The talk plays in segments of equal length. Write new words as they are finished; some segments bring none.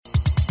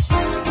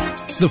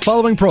The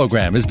following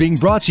program is being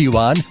brought to you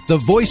on the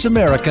Voice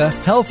America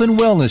Health and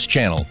Wellness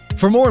channel.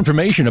 For more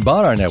information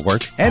about our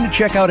network and to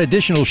check out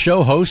additional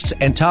show hosts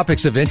and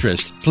topics of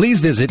interest, please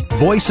visit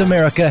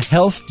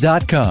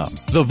voiceamericahealth.com.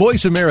 The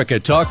Voice America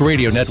Talk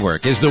Radio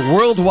Network is the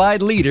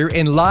worldwide leader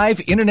in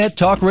live Internet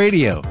talk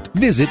radio.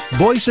 Visit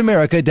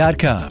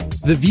voiceamerica.com.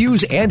 The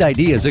views and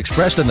ideas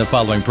expressed on the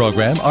following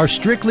program are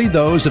strictly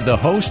those of the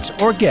hosts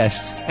or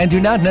guests and do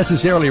not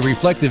necessarily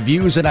reflect the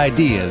views and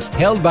ideas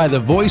held by the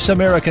Voice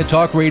America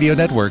Talk Radio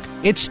Network,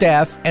 its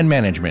staff, and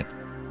management.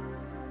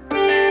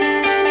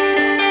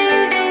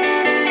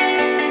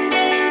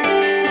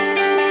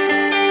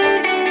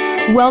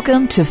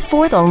 Welcome to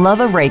For the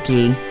Love of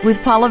Reiki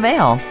with Paula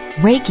Vale.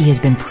 Reiki has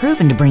been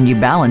proven to bring you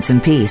balance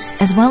and peace,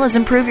 as well as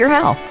improve your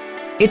health.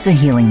 It's a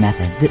healing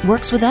method that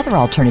works with other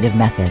alternative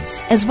methods,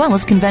 as well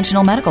as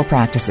conventional medical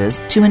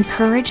practices, to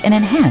encourage and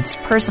enhance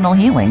personal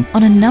healing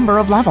on a number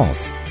of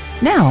levels.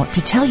 Now,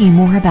 to tell you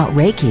more about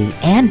Reiki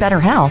and better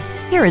health,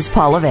 here is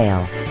Paula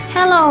Vale.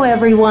 Hello,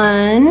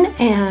 everyone,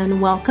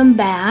 and welcome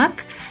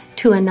back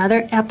to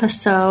another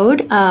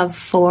episode of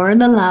For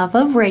the Love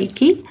of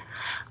Reiki.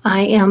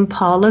 I am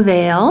Paula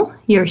Vale,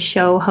 your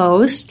show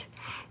host,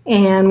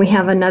 and we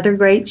have another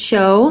great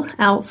show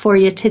out for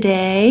you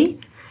today.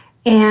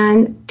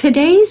 And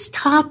today's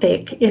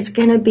topic is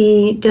going to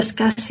be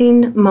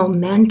discussing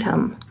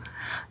momentum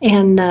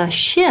and the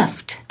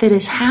shift that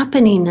is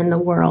happening in the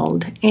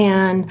world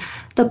and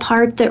the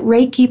part that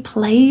Reiki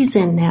plays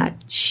in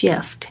that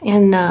shift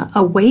and the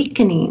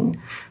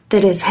awakening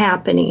that is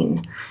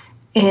happening.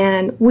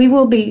 And we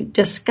will be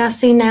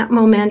discussing that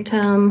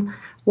momentum,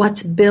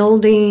 what's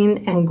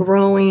building and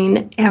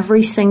growing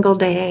every single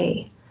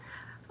day.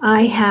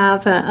 I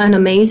have an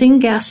amazing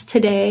guest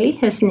today.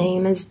 His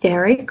name is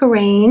Derrick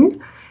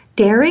Rhayn.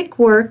 Derrick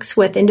works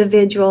with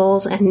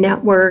individuals and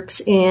networks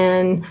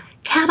in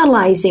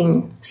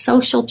catalyzing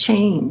social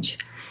change.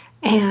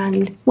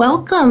 And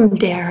welcome,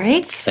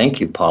 Derrick.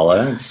 Thank you,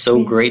 Paula. It's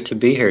so great to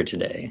be here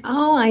today.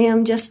 Oh, I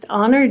am just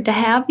honored to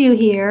have you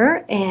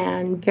here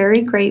and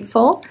very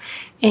grateful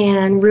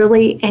and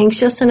really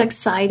anxious and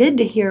excited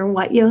to hear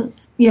what you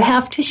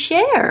have to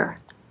share.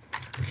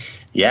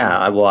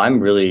 Yeah, well, I'm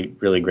really,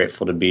 really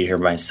grateful to be here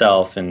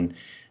myself. And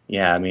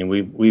yeah, I mean,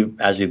 we've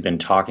as we've been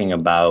talking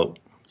about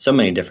so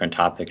many different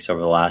topics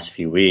over the last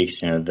few weeks,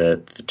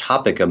 the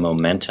topic of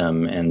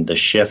momentum and the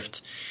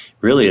shift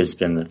really has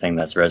been the thing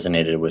that's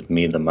resonated with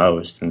me the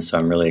most. And so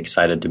I'm really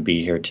excited to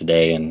be here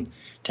today and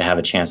to have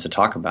a chance to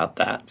talk about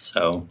that.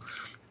 So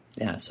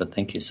yeah, so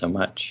thank you so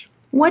much.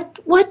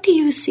 What do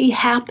you see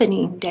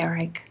happening,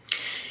 Derrick?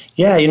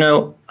 Yeah,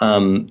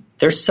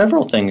 there's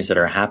several things that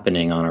are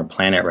happening on our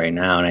planet right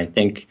now, and I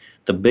think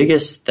the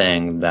biggest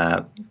thing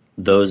that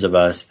those of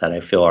us that I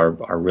feel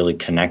are really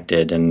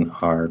connected and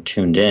are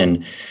tuned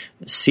in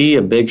see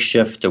a big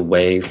shift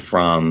away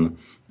from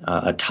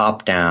a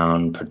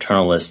top-down,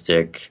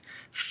 paternalistic,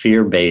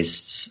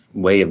 fear-based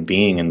way of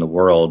being in the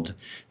world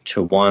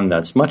to one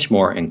that's much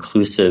more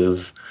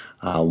inclusive,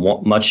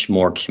 much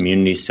more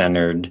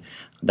community-centered,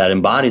 that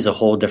embodies a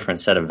whole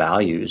different set of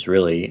values,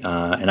 really.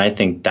 And I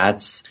think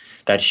that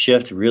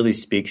shift really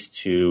speaks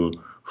to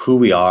who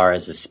we are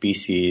as a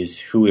species,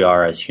 who we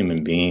are as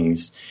human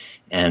beings.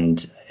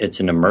 And it's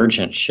an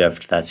emergent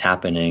shift that's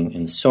happening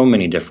in so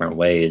many different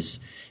ways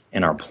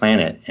in our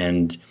planet.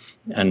 And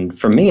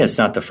for me, it's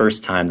not the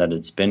first time that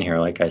it's been here.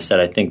 Like I said,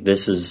 I think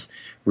this is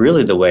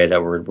really the way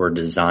that we're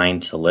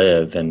designed to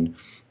live. And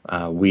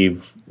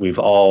we've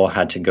all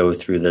had to go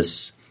through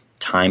this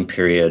time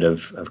period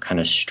of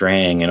kind of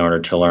straying in order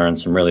to learn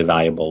some really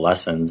valuable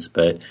lessons.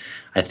 But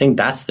I think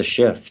that's the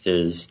shift,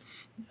 is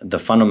the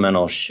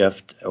fundamental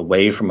shift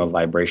away from a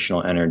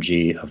vibrational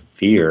energy of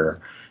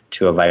fear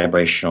to a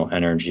vibrational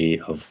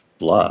energy of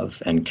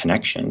love and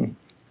connection.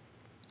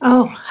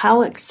 Oh,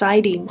 how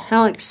exciting,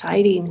 how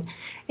exciting.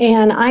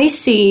 And I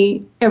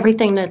see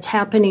everything that's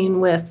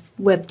happening with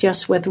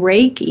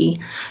Reiki.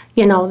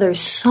 There's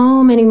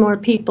so many more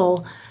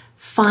people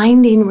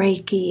finding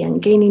Reiki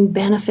and gaining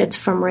benefits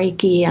from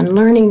Reiki and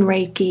learning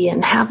Reiki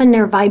and having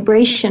their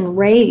vibration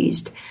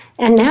raised.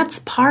 And that's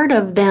part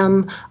of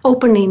them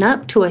opening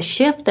up to a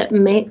shift that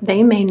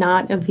they may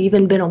not have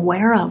even been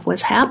aware of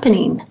was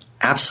happening.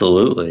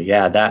 Absolutely.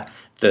 Yeah, that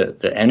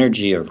the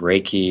energy of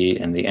Reiki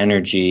and the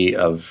energy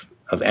of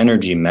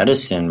energy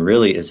medicine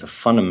really is a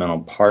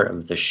fundamental part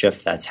of the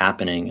shift that's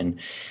happening.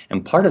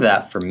 And part of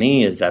that for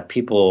me is that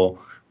people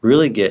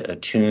really get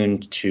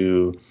attuned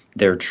to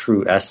their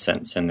true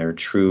essence and their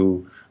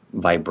true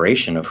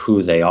vibration of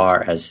who they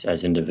are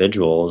as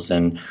individuals.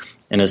 And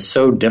it's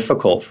so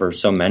difficult for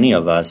so many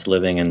of us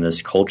living in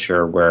this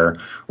culture where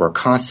we're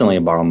constantly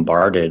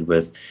bombarded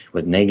with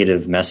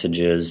negative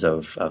messages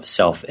of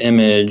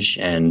self-image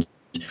and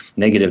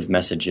negative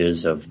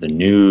messages of the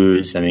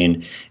news. I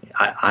mean,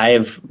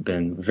 I've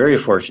been very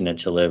fortunate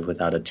to live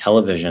without a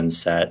television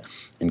set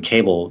and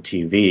cable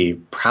TV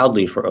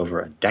proudly for over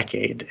a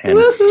decade, and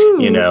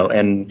Woohoo!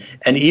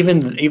 And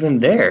even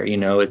there,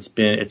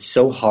 it's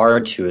so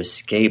hard to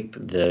escape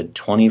the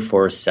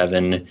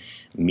 24/7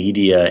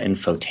 media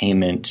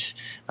infotainment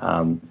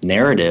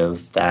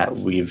narrative that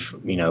we've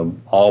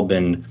all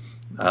been,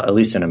 at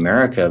least in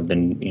America, have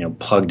been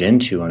plugged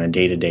into on a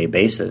day-to-day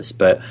basis.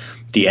 But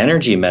the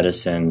energy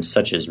medicines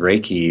such as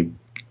Reiki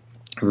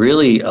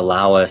really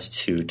allow us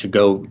to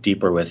go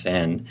deeper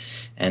within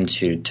and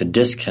to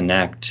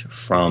disconnect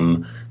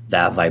from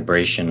that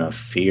vibration of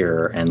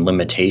fear and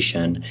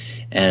limitation,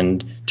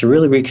 and to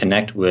really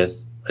reconnect with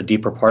a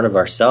deeper part of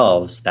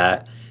ourselves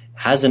that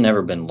hasn't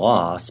ever been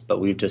lost, but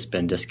we've just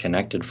been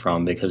disconnected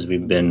from because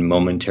we've been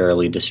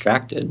momentarily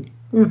distracted.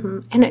 Mm-hmm.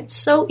 And it's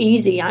so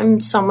easy.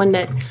 I'm someone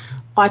that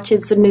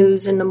watches the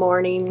news in the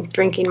morning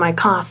drinking my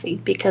coffee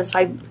because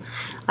I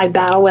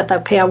battle with,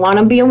 okay, I want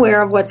to be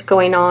aware of what's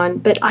going on,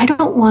 but I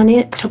don't want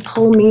it to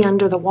pull me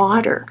under the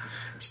water.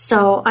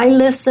 So I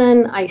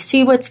listen, I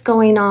see what's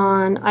going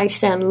on, I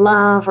send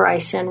love or I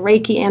send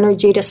Reiki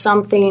energy to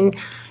something,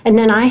 and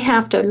then I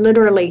have to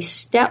literally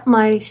step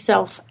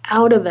myself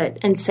out of it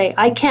and say,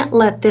 I can't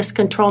let this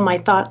control my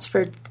thoughts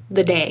for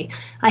the day.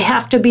 I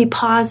have to be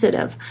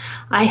positive.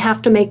 I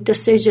have to make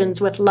decisions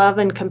with love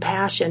and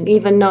compassion,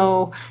 even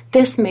though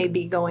this may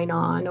be going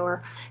on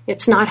or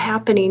it's not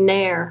happening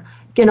there.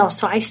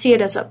 So I see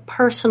it as a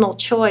personal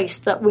choice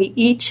that we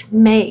each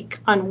make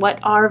on what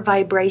our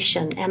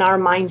vibration and our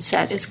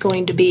mindset is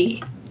going to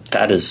be.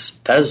 That is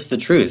the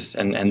truth.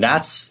 And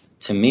that's,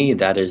 to me,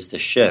 that is the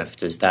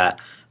shift, is that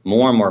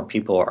more and more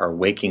people are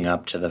waking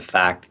up to the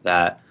fact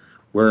that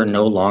we're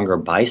no longer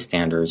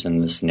bystanders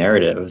in this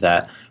narrative,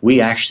 that we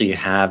actually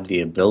have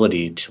the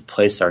ability to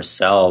place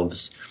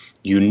ourselves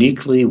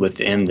uniquely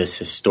within this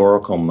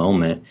historical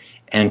moment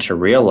and to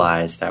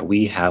realize that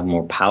we have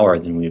more power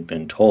than we've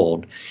been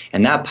told.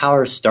 And that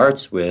power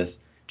starts with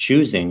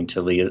choosing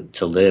to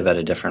live at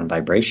a different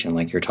vibration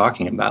like you're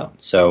talking about.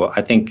 So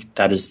I think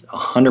that is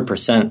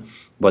 100%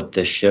 what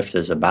this shift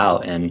is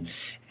about. And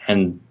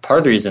part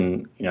of the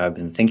reason I've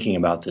been thinking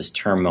about this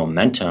term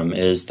momentum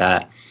is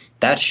that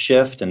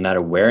shift and that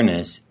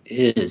awareness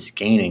is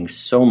gaining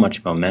so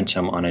much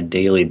momentum on a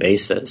daily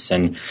basis.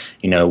 And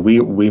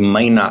we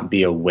might not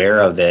be aware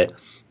of it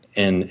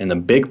in the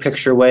big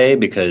picture way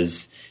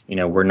because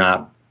we're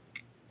not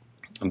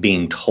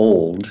being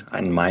told,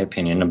 in my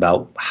opinion,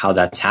 about how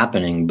that's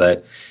happening.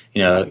 But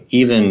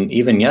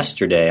even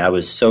yesterday, I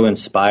was so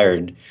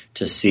inspired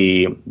to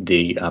see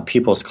the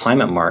People's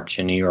Climate March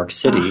in New York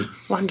City. Oh,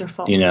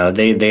 wonderful.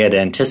 They had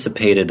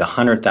anticipated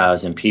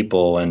 100,000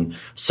 people, and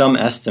some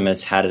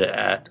estimates had it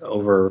at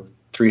over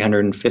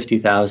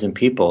 350,000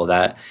 people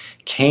that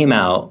came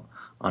out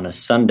on a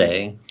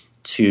Sunday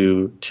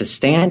to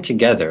stand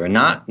together,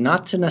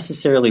 not to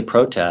necessarily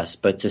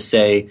protest, but to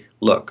say,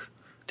 look,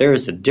 there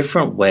is a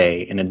different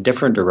way in a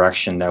different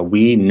direction that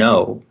we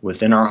know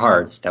within our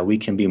hearts that we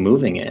can be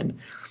moving in.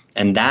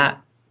 And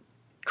that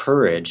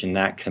courage and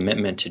that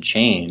commitment to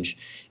change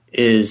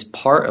is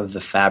part of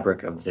the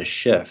fabric of this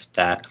shift,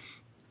 that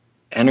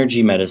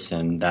energy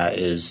medicine that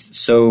is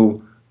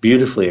so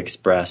beautifully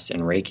expressed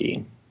in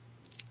Reiki.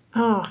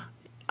 Oh,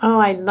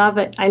 I love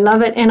it. I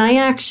love it. And I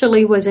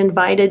actually was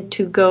invited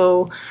to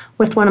go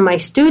with one of my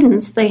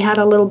students. They had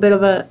a little bit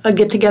of a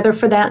get-together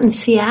for that in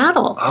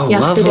Seattle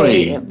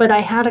yesterday. Lovely. But I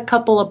had a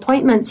couple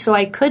appointments, so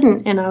I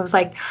couldn't. And I was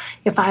like,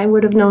 if I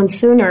would have known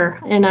sooner.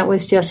 And it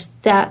was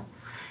just, that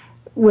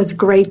was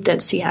great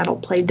that Seattle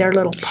played their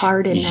little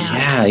part in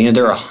that. Yeah,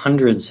 there are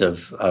hundreds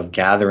of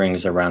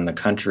gatherings around the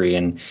country,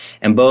 and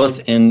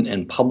both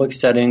in public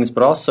settings,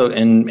 but also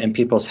in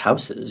people's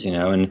houses,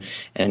 and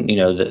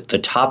the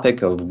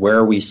topic of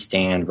where we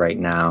stand right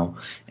now,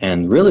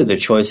 and really the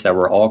choice that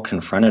we're all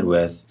confronted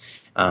with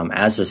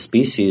as a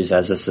species,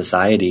 as a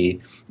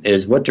society,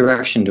 is what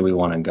direction do we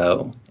want to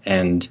go?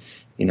 And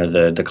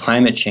the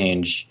climate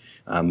change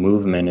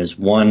movement is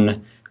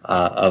one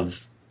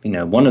of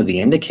the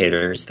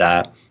indicators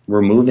that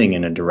we're moving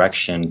in a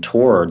direction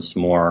towards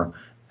more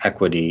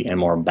equity and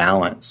more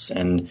balance.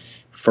 And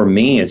for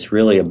me, it's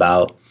really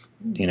about,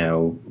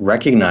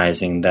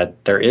 recognizing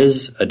that there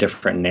is a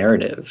different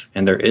narrative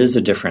and there is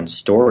a different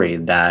story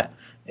that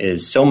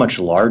is so much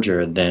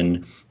larger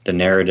than the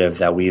narrative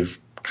that we've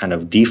kind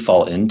of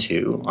default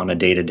into on a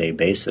day-to-day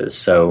basis.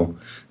 So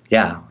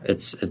yeah,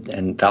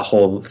 and that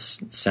whole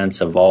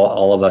sense of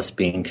all of us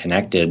being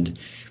connected,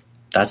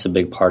 that's a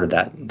big part of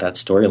that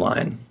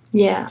storyline.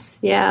 Yes.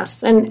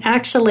 And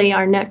actually,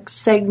 our next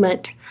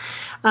segment,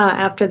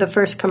 after the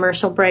first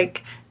commercial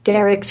break,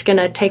 Derrick's going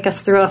to take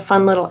us through a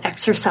fun little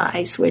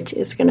exercise, which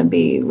is going to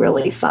be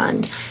really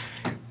fun.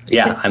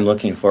 Yeah, I'm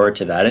looking forward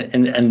to that.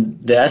 And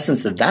the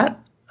essence of that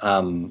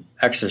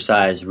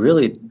exercise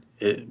really,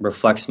 it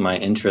reflects my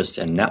interest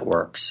in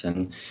networks.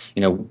 And,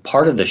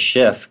 part of the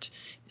shift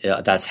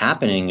that's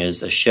happening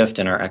is a shift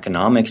in our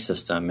economic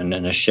system and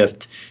a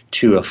shift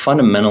to a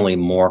fundamentally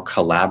more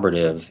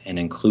collaborative and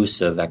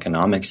inclusive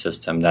economic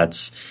system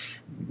that's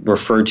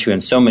referred to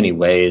in so many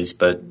ways,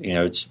 but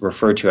it's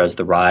referred to as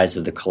the rise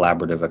of the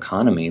collaborative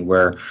economy,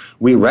 where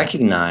we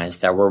recognize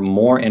that we're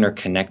more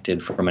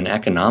interconnected from an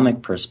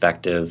economic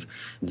perspective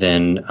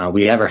than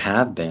we ever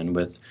have been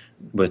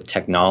with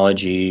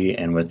technology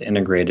and with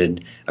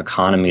integrated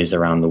economies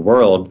around the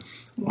world.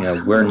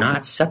 Wow. We're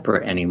not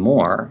separate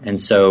anymore. And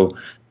so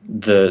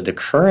the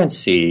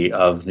currency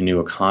of the new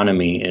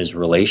economy is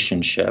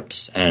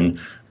relationships and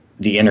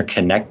the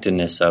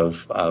interconnectedness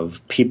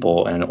of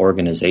people and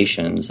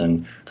organizations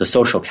and the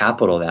social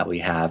capital that we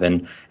have.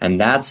 And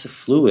that's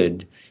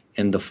fluid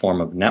in the form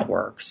of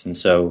networks. And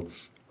so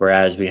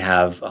whereas we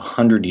have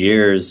 100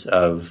 years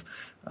of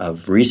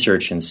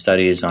research and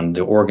studies on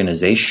the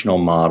organizational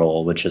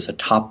model, which is a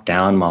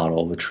top-down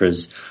model, which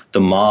was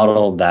the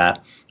model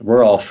that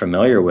we're all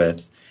familiar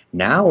with,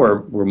 now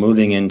we're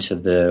moving into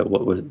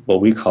what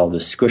we call the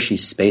squishy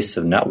space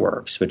of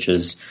networks, which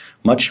is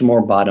much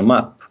more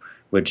bottom-up,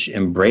 which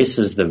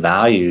embraces the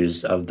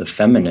values of the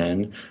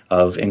feminine,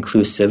 of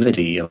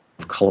inclusivity,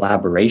 of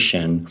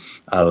collaboration,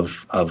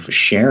 of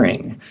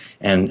sharing.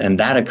 And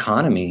that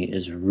economy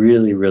is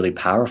really, really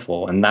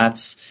powerful. And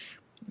that's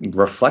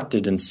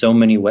reflected in so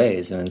many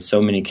ways and in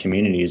so many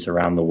communities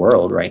around the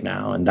world right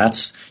now. And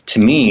that's,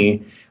 to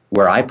me,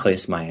 where I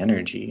place my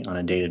energy on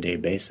a day-to-day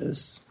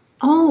basis.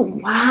 Oh,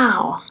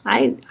 wow.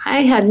 I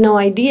had no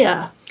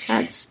idea.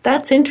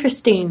 That's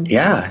interesting.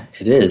 Yeah,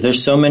 it is.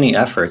 There's so many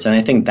efforts. And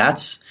I think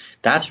that's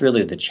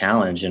really the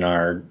challenge in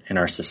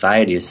our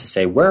society, is to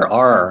say, where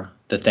are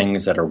the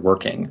things that are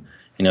working?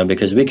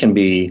 Because we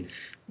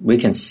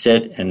can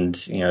sit and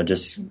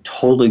just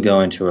totally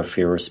go into a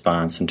fear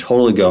response and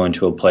totally go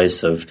into a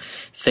place of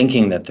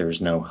thinking that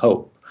there's no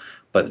hope.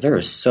 But there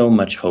is so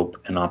much hope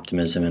and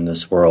optimism in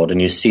this world,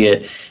 and you see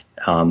it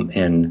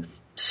in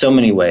so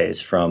many ways,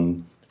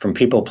 from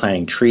people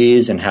planting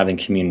trees and having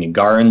community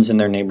gardens in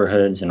their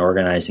neighborhoods and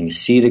organizing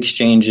seed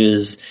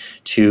exchanges,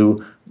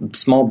 to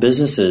small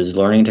businesses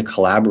learning to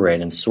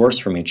collaborate and source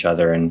from each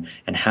other and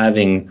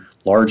having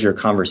larger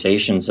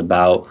conversations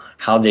about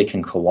how they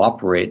can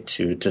cooperate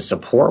to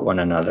support one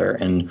another.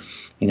 And,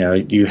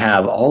 you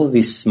have all of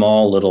these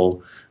small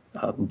little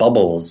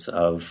bubbles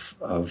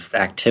of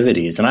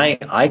activities. And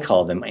I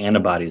call them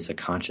antibodies of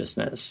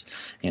consciousness,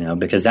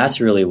 because that's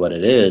really what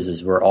it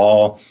is we're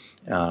all,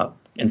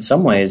 in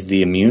some ways,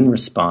 the immune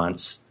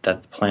response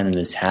that the planet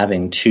is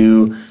having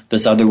to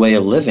this other way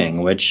of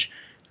living, which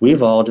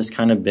we've all just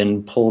kind of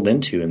been pulled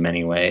into in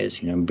many ways,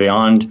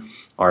 beyond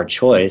our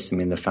choice. I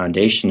mean, the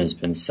foundation has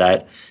been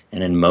set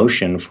and in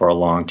motion for a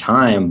long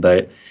time,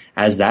 but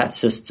as that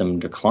system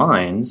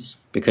declines,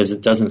 because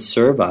it doesn't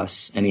serve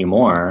us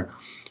anymore,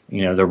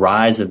 the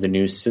rise of the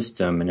new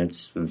system and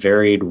its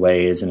varied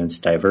ways and its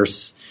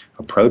diverse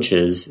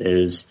approaches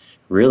is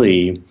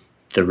really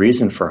the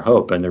reason for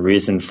hope and the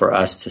reason for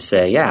us to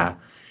say, yeah,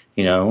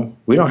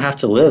 we don't have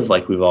to live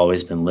like we've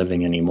always been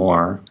living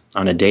anymore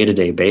on a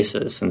day-to-day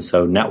basis. And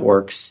so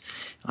networks,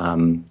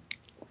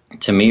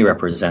 to me,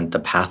 represent the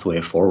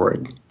pathway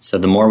forward. So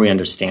the more we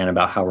understand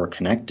about how we're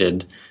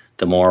connected,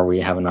 the more we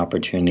have an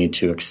opportunity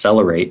to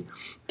accelerate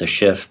the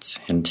shift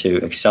and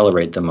to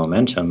accelerate the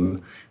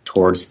momentum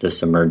towards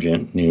this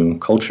emergent new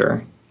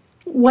culture.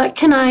 What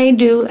can I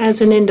do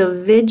as an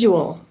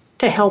individual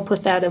to help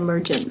with that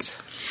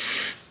emergence?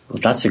 Well,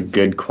 that's a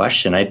good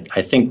question. I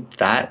think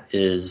that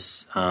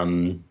is,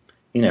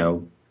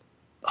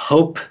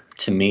 hope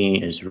to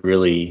me is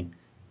really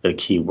the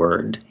key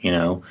word.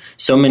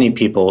 So many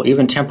people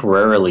even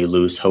temporarily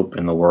lose hope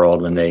in the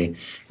world when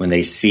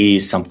they see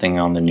something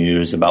on the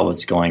news about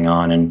what's going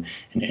on in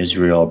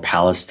Israel,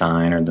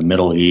 Palestine, or the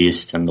Middle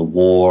East and the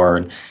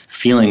war,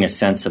 feeling a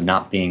sense of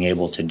not being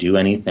able to do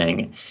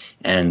anything.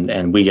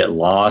 And we get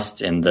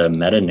lost in the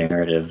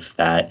meta-narrative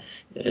that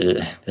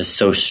is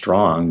so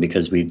strong,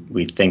 because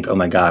we think, oh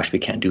my gosh, we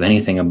can't do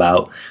anything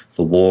about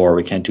the war,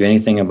 we can't do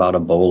anything about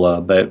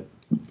Ebola. But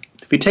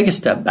if you take a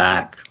step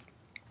back,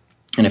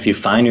 and if you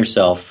find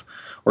yourself,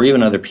 or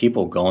even other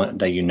people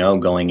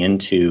going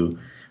into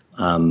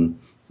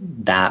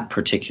that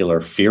particular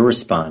fear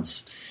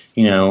response,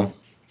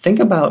 think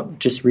about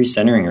just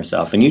recentering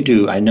yourself. And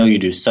I know you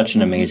do such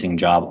an amazing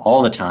job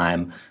all the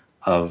time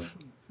of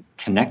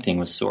connecting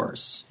with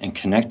Source and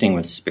connecting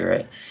with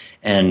Spirit,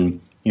 and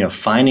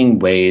finding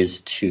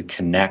ways to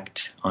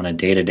connect on a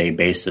day-to-day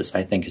basis,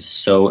 I think, is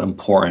so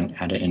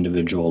important at an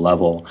individual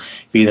level,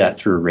 be that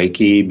through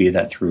Reiki, be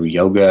that through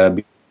yoga,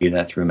 be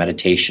that through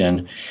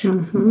meditation,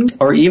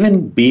 or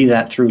even be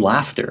that through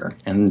laughter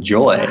and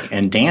joy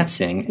and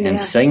dancing and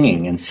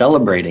singing and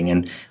celebrating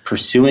and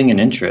pursuing an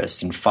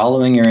interest and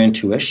following your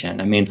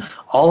intuition. I mean,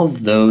 all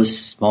of those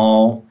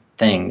small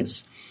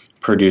things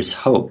produce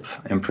hope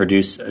and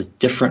produce a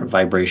different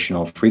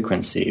vibrational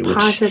frequency.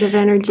 Positive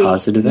energy.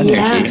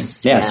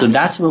 Yes, yeah, so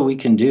that's what we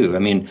can do. I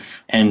mean,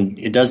 and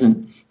it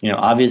doesn't,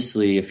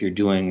 obviously if you're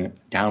doing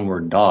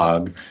downward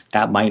dog,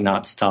 that might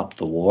not stop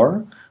the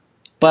war.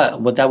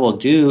 But what that will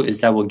do is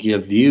that will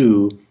give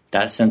you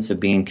that sense of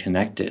being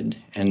connected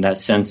and that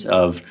sense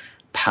of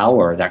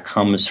power that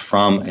comes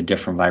from a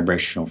different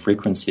vibrational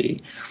frequency.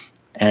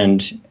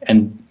 And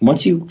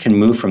once you can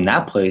move from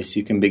that place,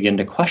 you can begin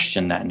to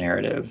question that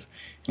narrative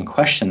and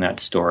question that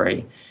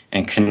story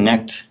and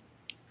connect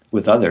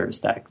with others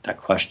that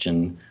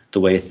question the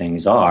way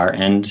things are,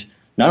 and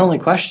not only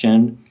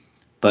question,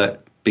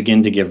 but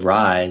begin to give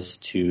rise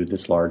to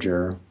this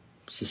larger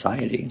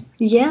society.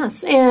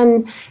 Yes,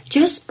 and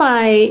just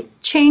by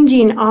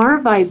changing our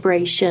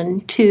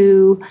vibration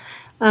to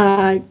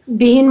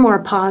being more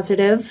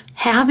positive,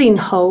 having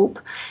hope,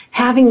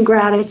 having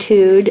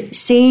gratitude,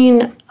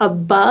 seeing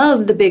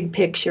above the big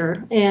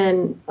picture,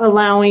 and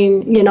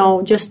allowing,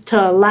 just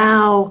to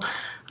allow,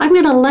 I'm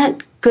going to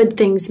let good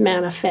things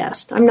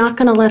manifest. I'm not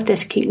going to let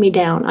this keep me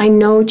down. I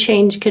know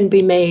change can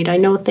be made. I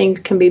know things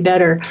can be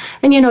better.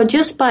 And,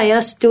 just by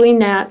us doing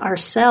that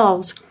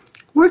ourselves,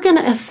 we're going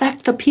to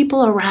affect the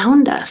people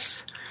around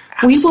us.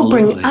 Absolutely. We will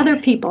bring other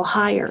people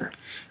higher.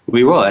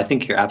 We will. I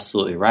think you're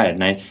absolutely right.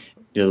 And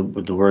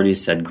the word you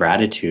said,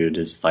 gratitude,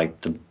 is like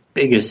the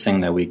biggest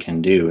thing that we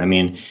can do. I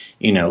mean,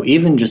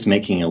 even just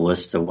making a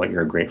list of what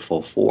you're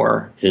grateful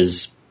for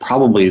is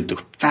probably the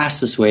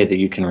fastest way that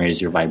you can raise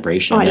your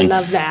vibration. Oh, I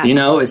love that.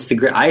 It's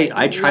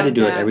I try to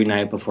do it every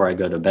night before I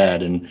go to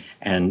bed,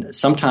 and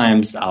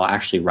sometimes I'll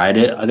actually write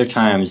it. Other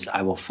times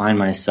I will find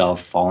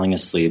myself falling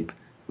asleep,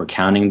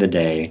 recounting the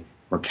day,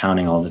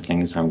 recounting all the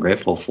things I'm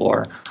grateful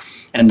for.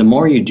 And the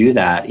more you do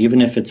that,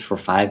 even if it's for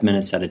 5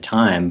 minutes at a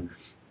time,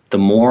 the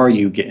more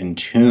you get in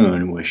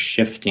tune with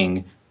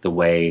shifting the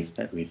way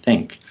that we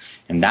think.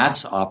 And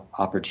that's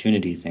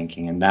opportunity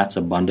thinking, and that's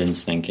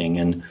abundance thinking.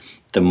 And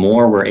the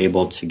more we're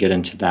able to get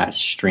into that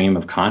stream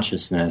of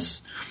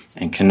consciousness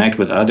and connect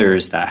with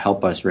others that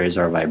help us raise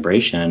our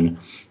vibration,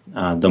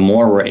 the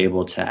more we're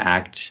able to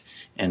act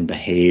and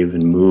behave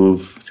and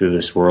move through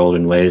this world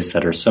in ways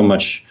that are so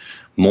much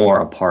more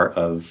a part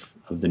of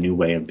the new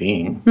way of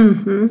being.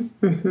 Mm-hmm.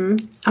 Mm-hmm.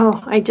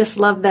 Oh, I just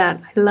love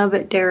that. I love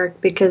it, Derrick,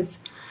 because,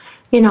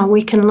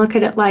 we can look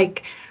at it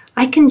like,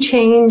 I can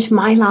change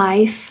my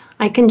life.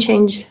 I can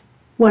change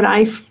what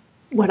I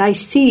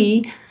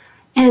see.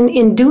 And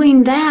in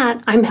doing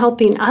that, I'm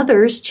helping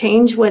others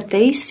change what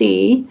they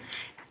see.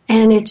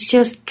 And it's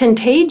just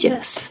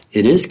contagious.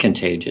 It is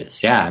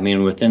contagious. Yeah. I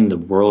mean, within the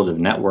world of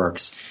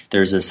networks,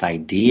 there's this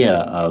idea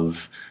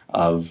of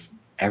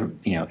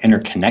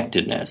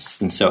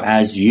interconnectedness. And so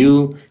as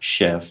you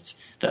shift,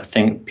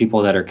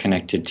 people that are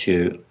connected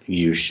to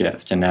you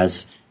shift. And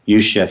as you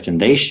shift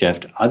and they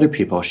shift, other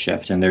people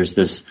shift. And there's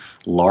this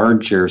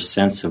larger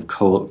sense of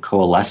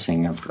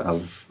coalescing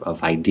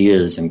of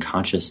ideas and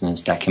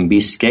consciousness that can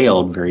be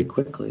scaled very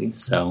quickly.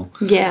 So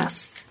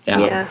yes, yeah.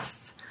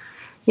 Yes.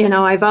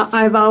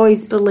 I've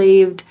always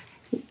believed,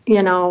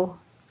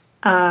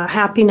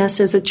 happiness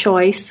is a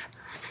choice.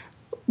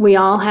 We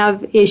all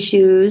have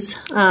issues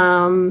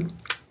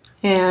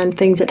and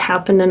things that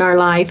happen in our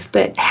life,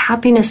 but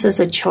happiness is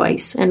a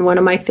choice. And one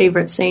of my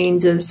favorite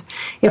sayings is,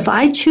 if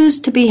I choose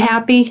to be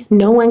happy,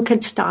 no one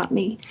can stop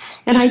me.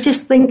 And I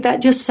just think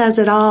that just says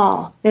it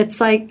all.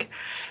 It's like,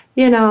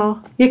 you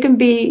can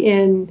be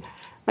in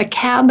a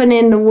cabin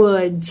in the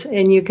woods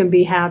and you can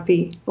be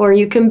happy, or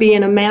you can be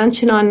in a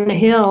mansion on a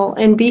hill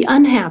and be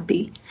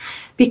unhappy,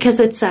 because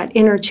it's that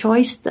inner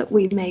choice that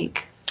we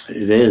make.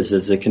 It is.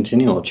 It's a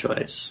continual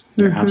choice.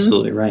 You're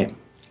absolutely right.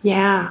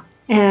 Yeah.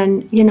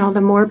 And,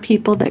 the more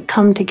people that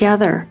come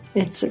together,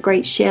 it's a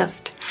great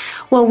shift.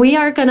 Well, we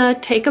are going to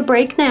take a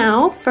break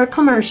now for a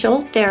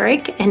commercial,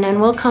 Derrick, and then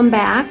we'll come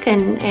back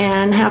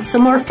and have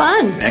some more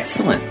fun.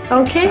 Excellent.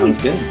 Okay. Sounds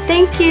good.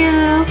 Thank you.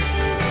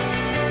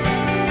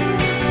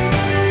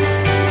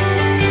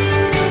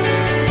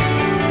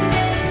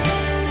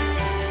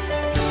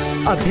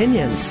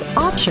 Opinions,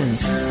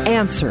 options,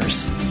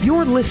 answers.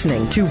 You're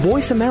listening to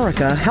Voice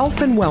America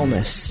Health and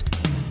Wellness.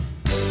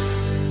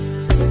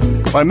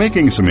 By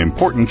making some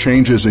important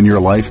changes in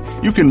your life,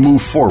 you can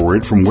move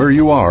forward from where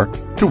you are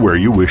to where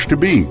you wish to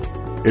be.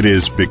 It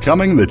is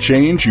becoming the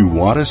change you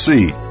want to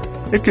see.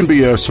 It can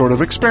be a sort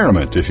of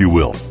experiment, if you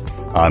will.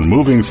 On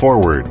Moving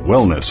Forward,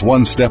 Wellness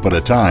One Step at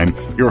a Time,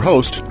 your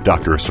host,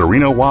 Dr.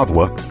 Serena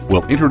Wadhwa,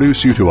 will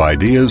introduce you to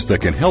ideas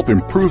that can help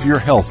improve your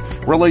health,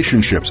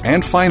 relationships,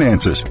 and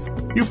finances.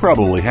 You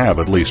probably have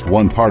at least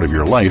one part of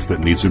your life that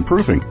needs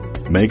improving.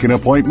 Make an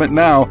appointment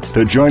now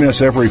to join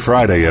us every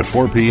Friday at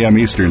 4 p.m.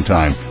 Eastern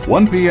Time,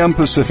 1 p.m.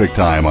 Pacific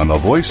Time on the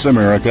Voice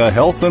America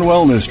Health and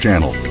Wellness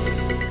Channel.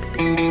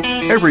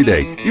 Every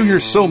day, you hear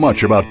so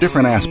much about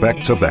different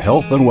aspects of the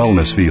health and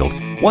wellness field.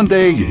 One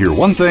day, you hear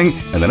one thing,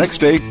 and the next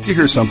day, you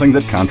hear something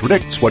that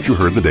contradicts what you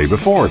heard the day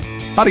before.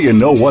 How do you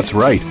know what's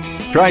right?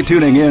 Try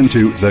tuning in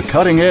to The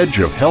Cutting Edge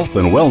of Health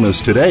and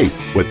Wellness today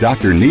with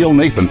Dr. Neil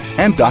Nathan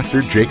and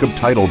Dr. Jacob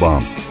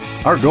Teitelbaum.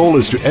 Our goal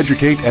is to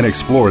educate and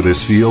explore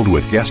this field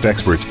with guest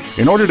experts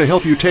in order to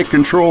help you take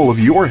control of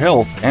your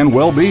health and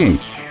well-being.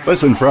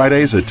 Listen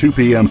Fridays at 2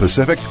 p.m.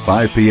 Pacific,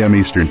 5 p.m.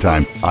 Eastern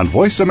Time on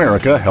Voice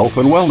America Health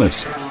and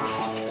Wellness.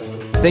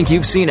 Think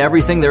you've seen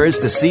everything there is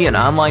to see in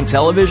online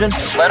television?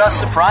 Let us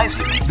surprise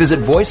you. Visit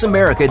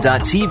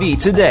voiceamerica.tv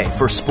today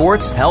for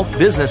sports, health,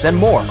 business, and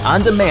more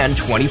on demand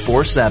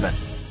 24/7.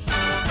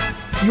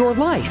 Your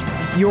life,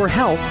 your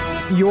health,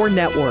 your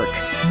network.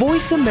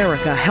 Voice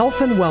America Health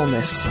and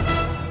Wellness.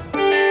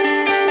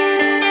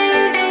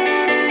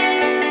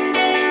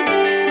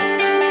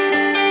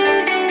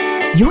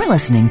 You're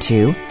listening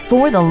to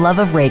For the Love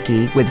of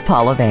Reiki with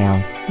Paula Vale.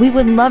 We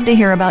would love to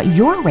hear about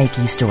your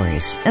Reiki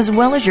stories, as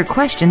well as your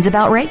questions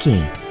about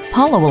Reiki.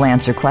 Paula will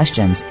answer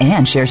questions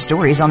and share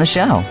stories on the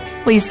show.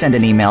 Please send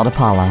an email to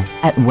Paula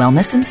at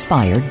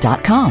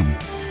wellnessinspired.com.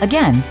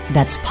 Again,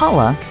 that's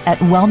Paula at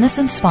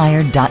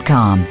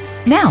wellnessinspired.com.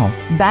 Now,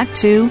 back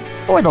to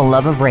For the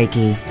Love of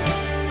Reiki.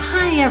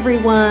 Hi,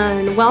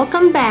 everyone.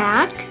 Welcome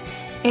back.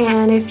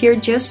 And if you're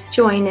just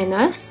joining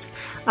us,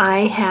 I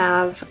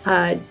have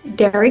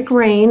Derrick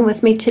Rhayn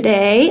with me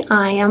today.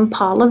 I am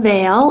Paula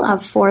Vale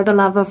of For the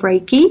Love of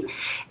Reiki,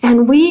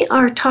 and we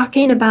are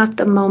talking about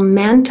the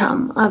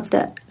momentum of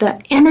the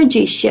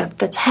energy shift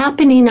that's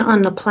happening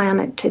on the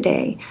planet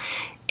today.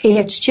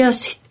 It's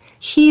just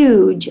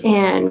huge,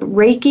 and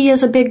Reiki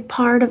is a big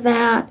part of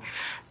that.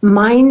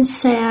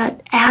 Mindset,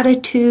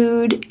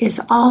 attitude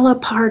is all a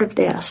part of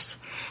this.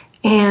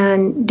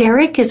 And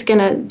Derrick is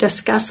going to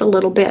discuss a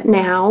little bit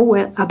now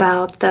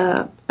about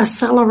the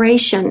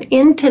acceleration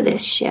into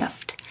this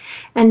shift.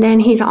 And then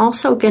he's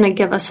also going to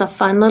give us a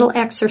fun little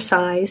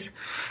exercise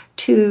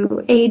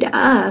to aid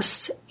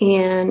us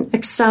in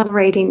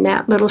accelerating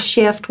that little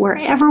shift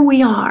wherever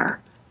we are.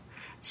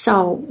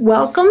 So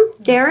welcome,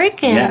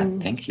 Derrick.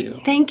 And thank you.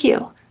 Thank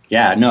you.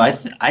 Yeah, no, I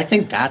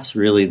think that's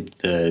really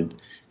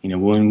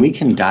when we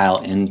can dial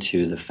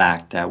into the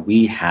fact that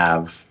we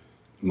have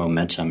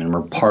momentum and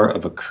we're part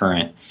of a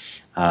current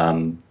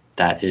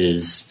that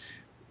is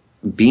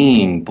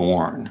being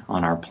born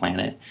on our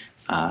planet,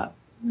 a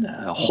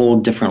whole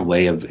different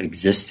way of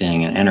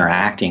existing and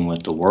interacting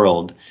with the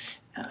world.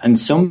 And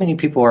so many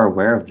people are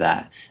aware of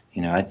that.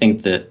 I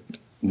think that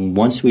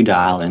once we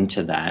dial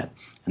into that,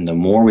 and the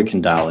more we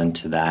can dial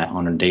into that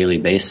on a daily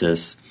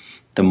basis,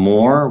 the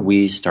more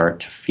we start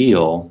to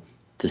feel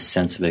this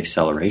sense of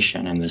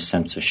acceleration and this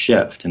sense of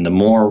shift. And the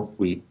more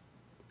we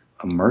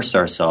immerse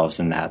ourselves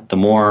in that, the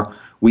more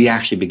we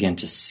actually begin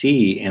to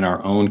see in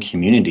our own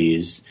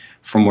communities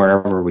from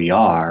wherever we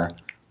are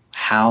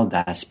how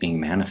that's being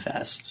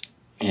manifest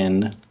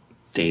in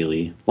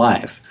daily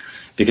life.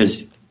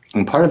 Because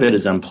part of it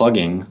is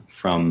unplugging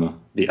from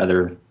the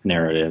other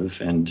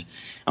narrative and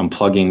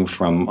unplugging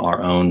from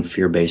our own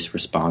fear-based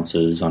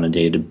responses on a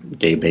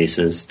day-to-day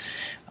basis.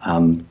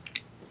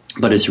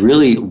 But it's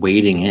really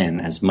wading in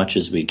as much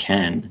as we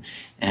can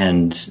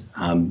and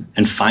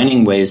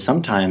finding ways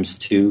sometimes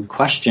to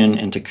question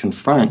and to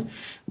confront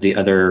the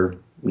other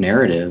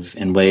narrative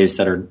in ways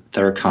that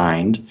are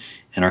kind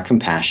and are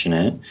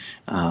compassionate.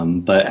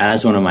 But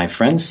as one of my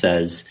friends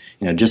says,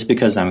 just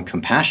because I'm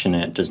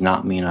compassionate does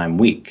not mean I'm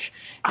weak.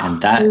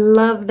 And I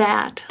love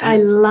that. I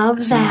love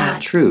that. Isn't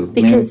that true?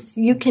 Because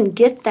you can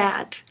get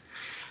that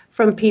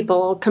from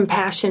people,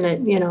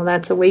 compassionate,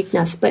 that's a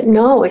weakness. But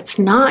no, it's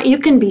not. You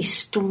can be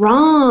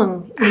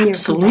strong in your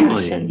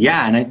compassion.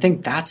 Yeah, and I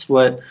think that's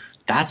what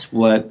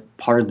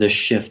part of this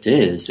shift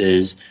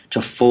is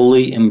to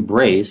fully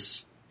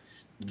embrace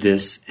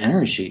this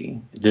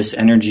energy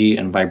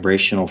and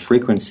vibrational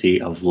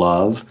frequency of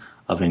love,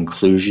 of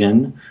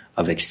inclusion,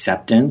 of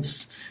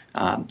acceptance.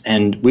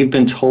 And we've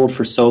been told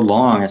for so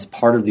long as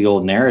part of the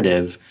old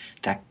narrative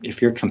that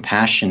if you're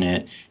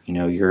compassionate,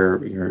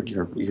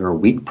 you're a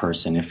weak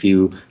person. If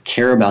you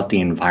care about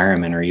the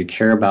environment, or you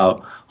care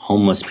about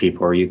homeless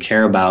people, or you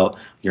care about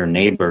your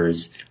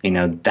neighbors,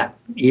 that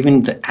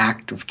even the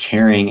act of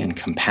caring and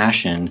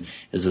compassion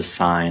is a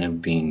sign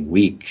of being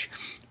weak.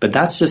 But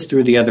that's just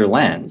through the other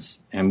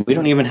lens. And we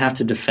don't even have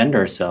to defend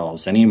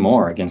ourselves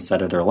anymore against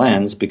that other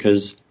lens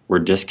because we're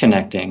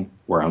disconnecting,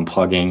 we're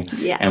unplugging,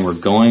 yes, and we're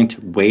going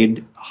to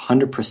wade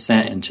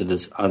 100% into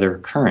this other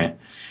current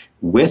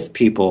with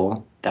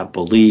people that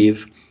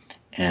believe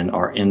and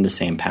are in the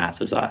same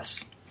path as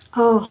us.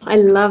 Oh, I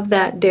love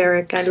that,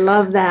 Derrick. I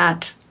love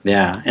that.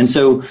 Yeah. And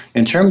so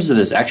in terms of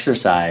this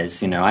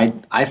exercise,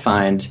 I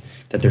find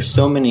that there's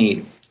so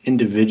many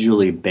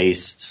individually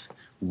based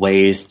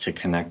ways to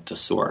connect to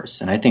source.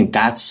 And I think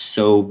that's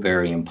so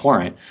very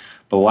important.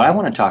 But what I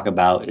want to talk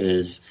about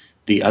is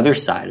the other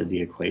side of the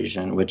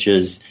equation, which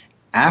is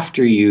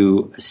after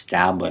you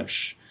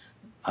establish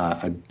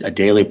a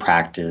daily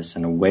practice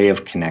and a way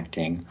of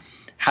connecting,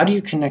 how do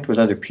you connect with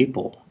other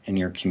people in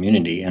your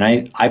community? And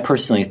I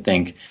personally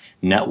think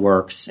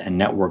networks and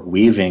network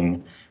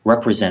weaving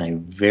represent a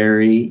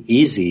very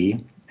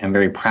easy and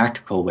very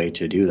practical way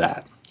to do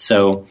that.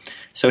 So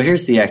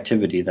here's the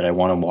activity that I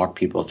want to walk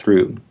people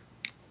through.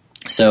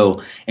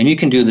 So, and you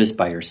can do this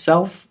by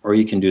yourself or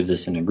you can do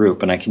this in a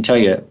group. And I can tell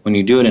you, when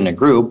you do it in a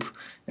group,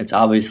 it's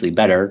obviously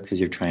better because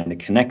you're trying to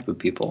connect with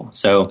people.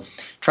 So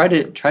try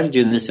to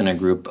do this in a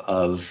group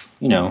of,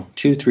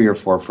 2, 3, or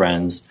 4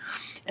 friends.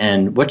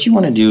 And what you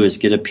want to do is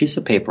get a piece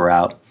of paper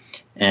out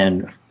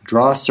and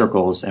draw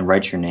circles and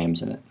write your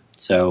names in it.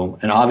 So,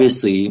 and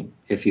obviously,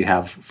 if you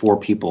have 4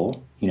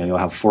 people, you'll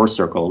have 4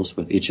 circles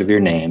with each of your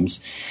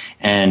names.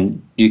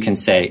 And you can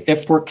say,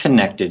 if we're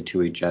connected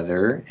to each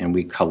other and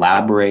we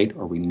collaborate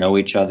or we know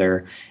each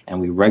other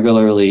and we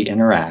regularly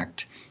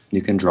interact,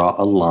 you can draw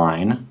a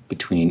line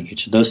between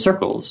each of those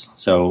circles.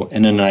 So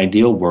in an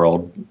ideal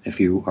world, if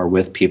you are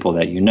with people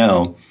that you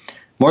know,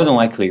 more than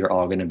likely you're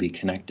all going to be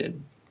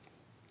connected.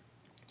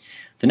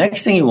 The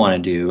next thing you want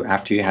to do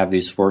after you have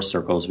these 4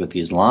 circles with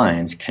these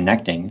lines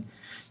connecting,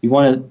 you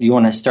want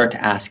to start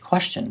to ask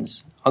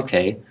questions.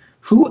 Okay,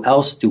 who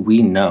else do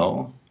we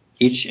know,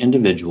 each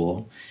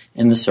individual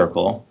in the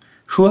circle,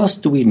 who else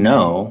do we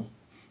know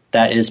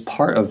that is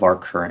part of our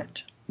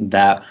current?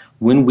 That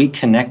when we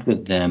connect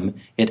with them,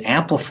 it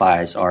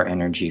amplifies our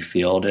energy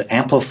field. It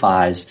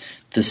amplifies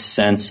the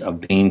sense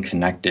of being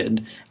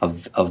connected,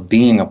 of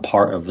being a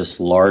part of this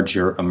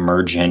larger,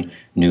 emergent,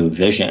 new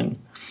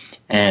vision.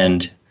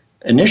 And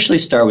initially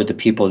start with the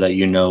people that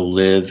you know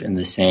live in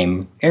the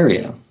same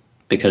area,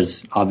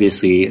 because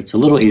obviously it's a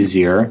little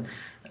easier,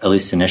 at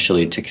least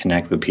initially, to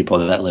connect with people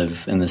that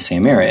live in the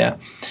same area.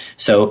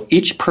 So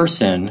each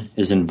person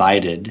is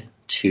invited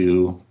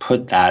to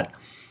put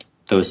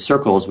those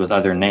circles with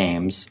other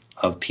names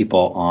of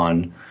people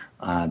on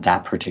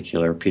that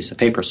particular piece of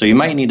paper. So you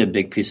might need a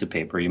big piece of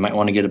paper. You might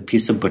want to get a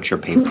piece of butcher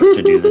paper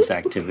to do this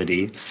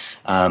activity.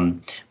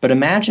 But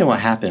imagine what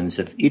happens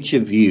if each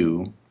of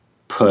you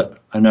put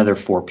another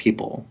 4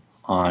 people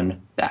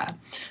on that.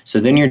 So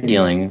then you're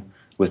dealing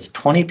with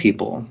 20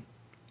 people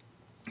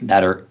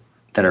that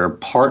are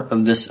part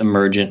of this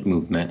emergent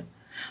movement,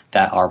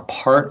 that are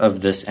part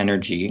of this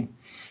energy,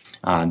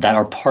 that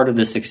are part of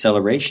this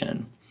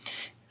acceleration.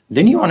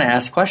 Then you want to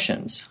ask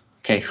questions.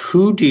 Okay,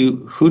 who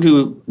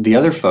do the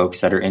other folks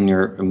that are in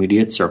your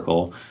immediate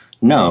circle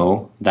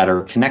know that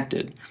are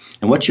connected?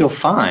 And what you'll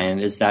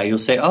find is that you'll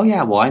say, oh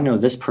yeah, well, I know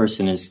this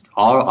person is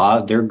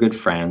they're good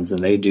friends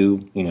and they do,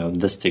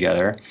 this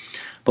together.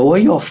 But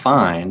what you'll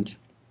find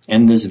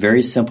in this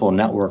very simple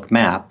network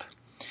map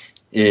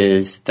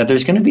is that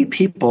there's going to be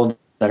people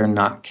that are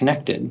not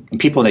connected, and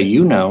people that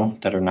you know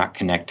that are not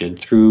connected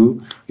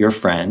through your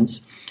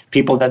friends,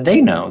 people that they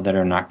know that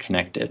are not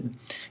connected.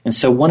 And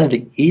so one of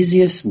the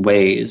easiest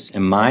ways,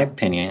 in my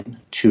opinion,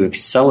 to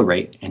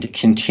accelerate and to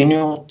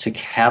continue to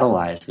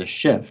catalyze the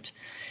shift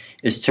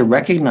is to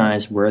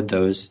recognize where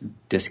those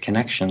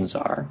disconnections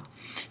are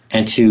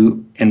and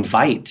to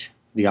invite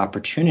the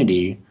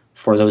opportunity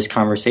for those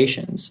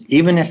conversations.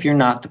 Even if you're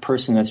not the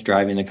person that's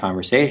driving the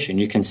conversation,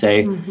 you can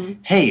say,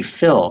 hey,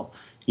 Phil,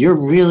 you're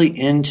really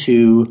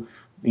into,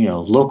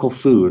 local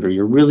food, or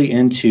you're really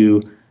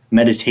into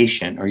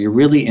meditation, or you're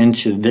really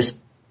into this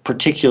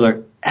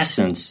particular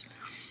essence.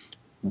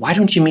 Why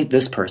don't you meet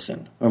this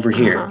person over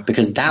here?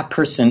 Because that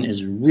person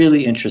is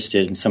really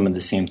interested in some of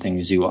the same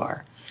things you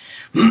are.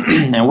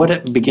 And what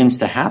it begins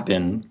to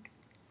happen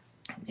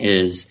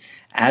is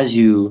as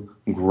you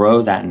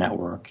grow that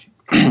network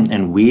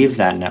and weave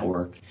that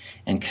network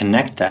and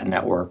connect that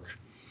network,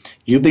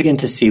 you begin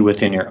to see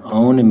within your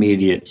own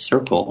immediate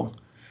circle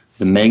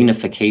the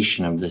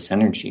magnification of this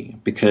energy,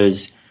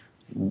 because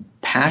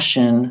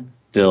passion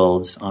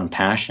builds on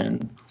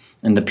passion.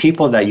 And the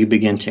people that you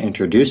begin to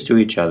introduce to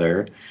each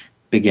other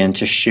begin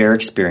to share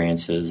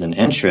experiences and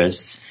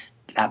interests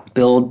that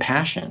build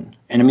passion.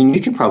 And I mean,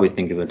 you can probably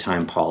think of a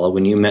time, Paula,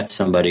 when you met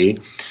somebody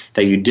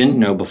that you didn't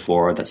know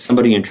before, that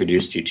somebody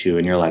introduced you to,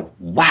 and you're like,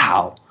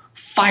 wow,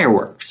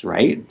 fireworks,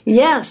 right?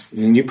 Yes.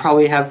 And you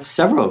probably have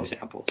several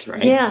examples,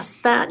 right? Yes,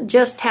 that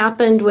just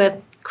happened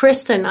with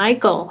Kristen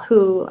Eichel,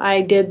 who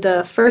I did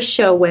the first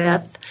show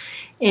with,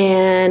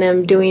 and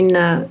I'm doing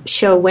the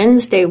show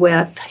Wednesday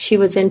with. She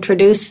was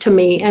introduced to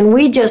me, and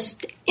we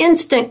just,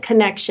 instant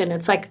connection.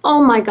 It's like,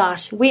 oh my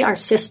gosh, we are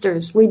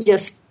sisters. We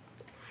just,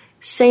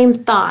 same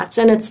thoughts.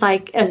 And it's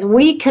like, as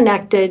we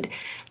connected,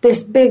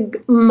 this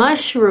big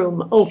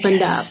mushroom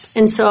opened up.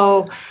 And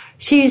so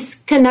she's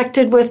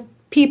connected with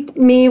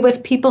me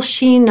with people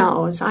she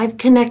knows. I've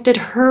connected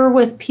her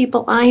with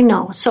people I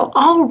know. So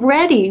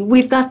already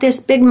we've got this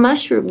big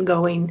mushroom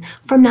going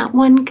from that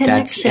one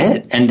connection. That's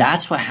it. And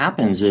that's what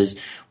happens is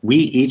we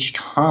each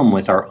come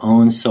with our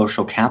own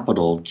social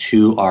capital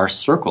to our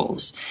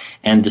circles.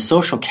 And the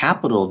social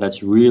capital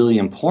that's really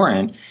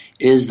important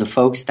is the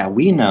folks that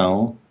we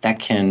know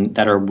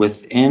that are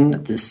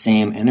within the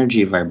same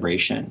energy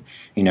vibration,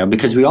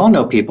 because we all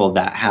know people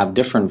that have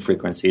different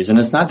frequencies, and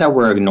it's not that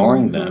we're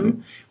ignoring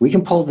them. We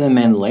can pull them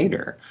in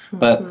later.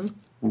 But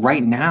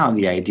right now,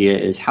 the idea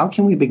is, how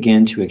can we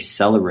begin to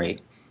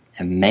accelerate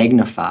and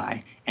magnify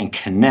and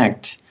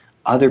connect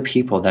other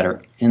people that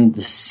are in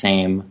the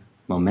same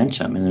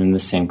momentum and in the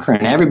same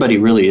current? And everybody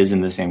really is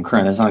in the same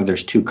current. It's not like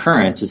there's two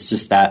currents. It's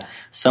just that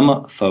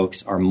some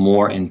folks are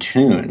more in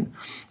tune,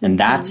 and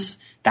that's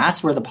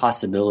where the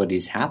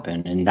possibilities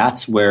happen, and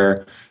that's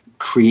where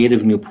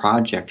creative new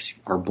projects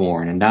are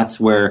born, and that's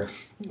where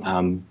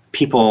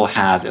people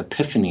have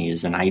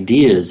epiphanies and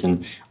ideas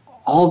and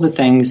all the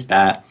things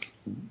that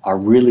are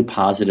really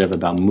positive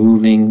about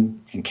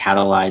moving and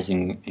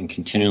catalyzing and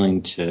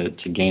continuing to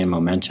gain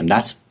momentum,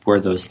 that's where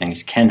those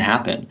things can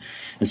happen.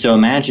 And so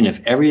imagine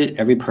if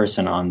every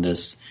person on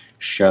this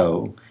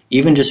show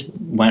even just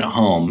went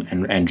home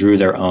and drew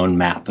their own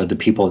map of the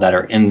people that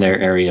are in their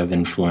area of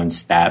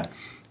influence that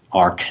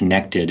are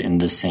connected in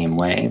the same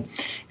way.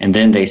 And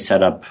then they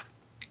set up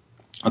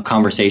a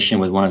conversation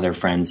with one of their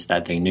friends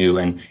that they knew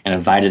and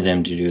invited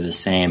them to do the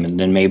same. And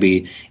then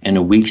maybe in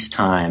a week's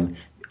time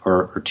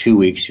or 2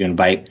 weeks, you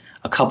invite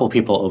a couple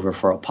people over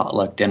for a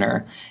potluck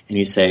dinner and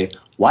you say,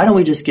 why don't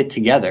we just get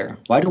together?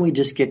 Why don't we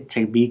just get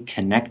to be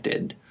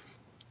connected?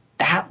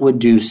 That would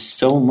do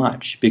so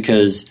much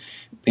because,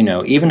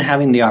 even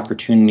having the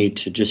opportunity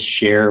to just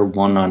share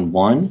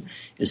one-on-one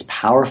is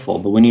powerful.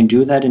 But when you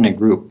do that in a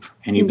group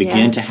and you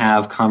begin to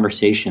have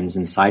conversations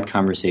and side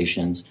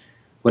conversations,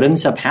 what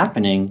ends up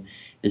happening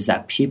is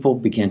that people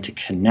begin to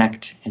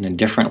connect in a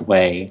different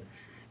way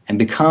and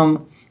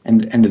become,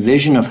 and the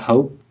vision of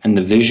hope and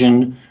the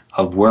vision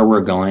of where we're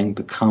going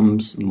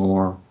becomes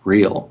more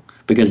real.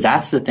 Because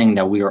that's the thing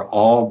that we are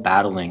all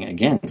battling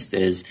against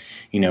is,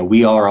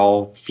 we are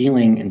all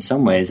feeling in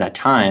some ways at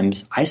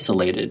times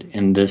isolated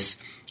in this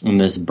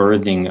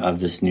birthing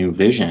of this new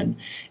vision.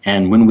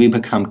 And when we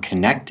become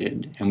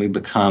connected and we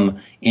become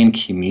in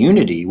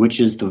community, which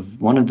is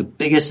one of the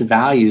biggest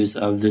values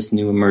of this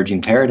new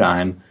emerging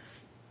paradigm,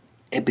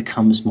 it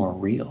becomes more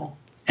real.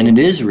 And it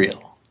is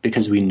real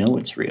because we know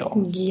it's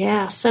real.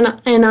 Yes.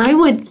 And I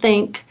would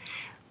think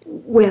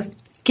with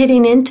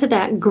getting into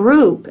that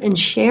group and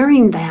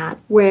sharing that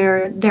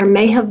where there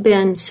may have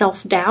been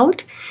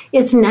self-doubt,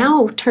 it's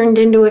now turned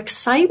into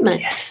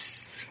excitement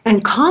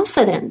and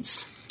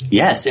confidence.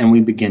 Yes, and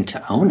we begin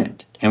to own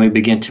it. And we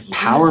begin to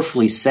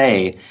powerfully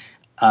say,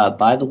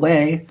 by the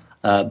way,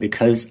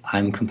 because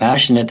I'm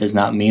compassionate does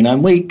not mean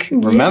I'm weak.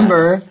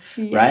 Remember,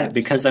 right?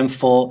 Because I'm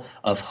full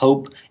of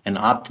hope and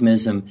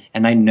optimism,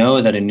 and I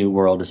know that a new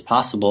world is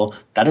possible,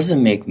 that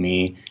doesn't make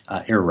me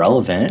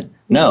irrelevant.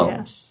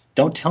 No,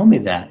 don't tell me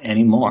that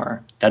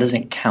anymore. That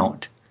doesn't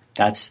count.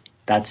 That's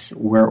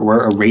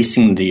we're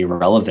erasing the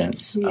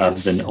irrelevance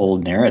of the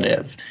old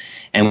narrative.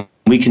 And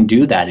we can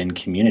do that in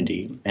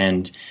community.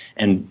 And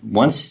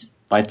once,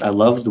 I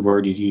love the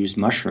word you use,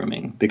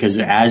 mushrooming, because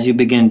as you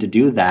begin to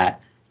do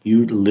that,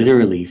 you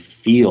literally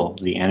feel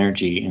the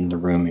energy in the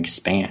room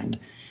expand.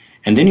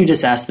 And then you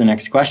just ask the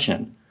next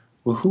question.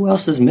 Well, who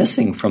else is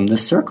missing from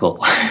this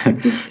circle?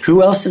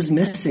 Who else is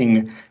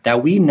missing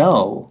that we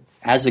know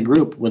as a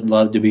group would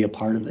love to be a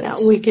part of this?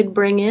 That we could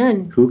bring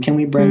in. Who can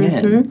we bring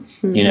in?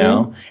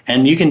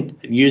 And you can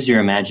use your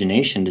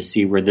imagination to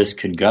see where this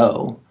could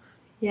go.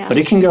 Yes. But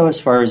it can go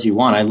as far as you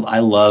want. I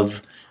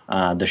love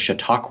the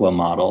Chautauqua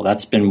model.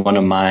 That's been one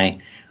of my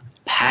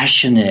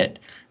passionate,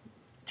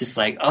 just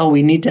like,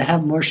 we need to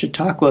have more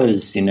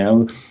Chautauquas,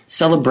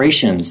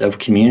 celebrations of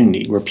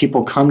community where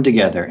people come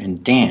together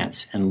and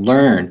dance and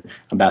learn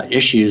about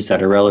issues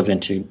that are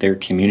relevant to their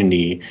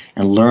community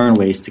and learn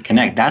ways to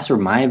connect. That's where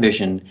my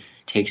vision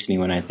takes me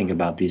when I think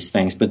about these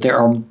things. But there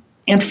are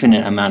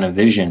infinite amount of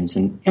visions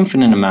and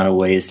infinite amount of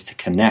ways to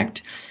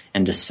connect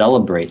and to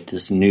celebrate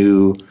this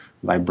new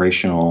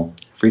vibrational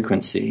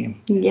frequency.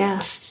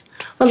 Yes.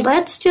 Well,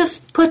 let's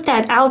just put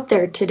that out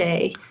there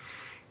today.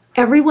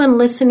 Everyone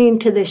listening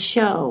to this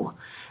show,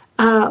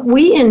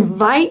 we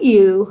invite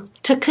you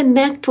to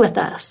connect with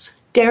us.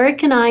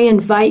 Derrick and I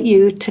invite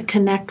you to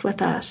connect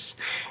with us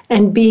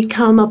and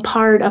become a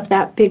part of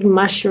that big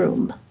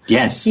mushroom.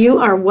 Yes. You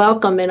are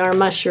welcome in our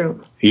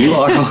mushroom. You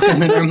are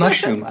welcome in our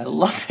mushroom. I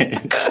love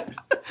it.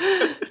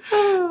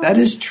 That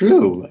is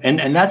true. And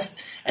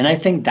I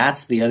think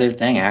that's the other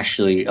thing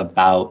actually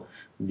about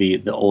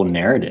the old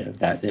narrative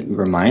that it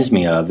reminds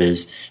me of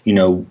is,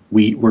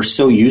 we're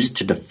so used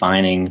to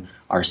defining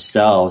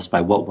ourselves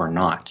by what we're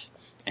not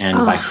and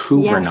by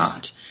who we're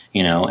not,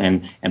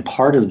 and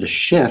part of the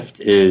shift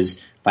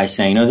is by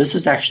saying, no, this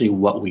is actually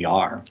what we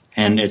are.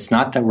 And it's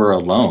not that we're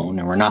alone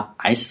and we're not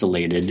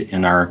isolated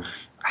in our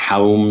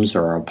homes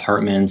or our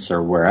apartments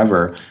or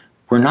wherever.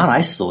 We're not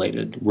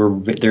isolated.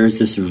 There's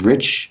this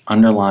rich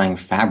underlying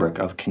fabric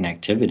of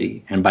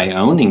connectivity. And by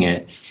owning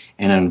it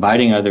and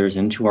inviting others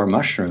into our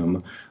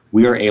mushroom,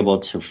 we are able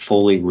to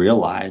fully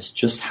realize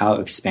just how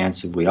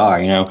expansive we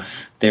are.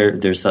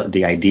 There's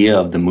the idea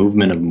of the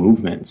movement of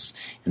movements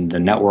and the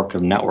network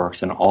of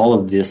networks and all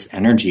of this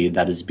energy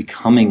that is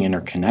becoming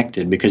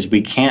interconnected because we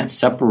can't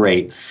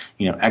separate,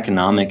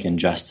 economic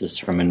injustice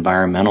from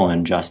environmental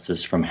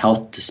injustice from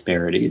health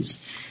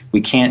disparities.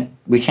 We can't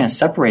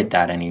separate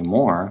that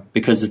anymore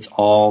because it's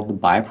all the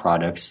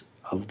byproducts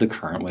of the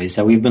current ways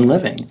that we've been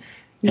living.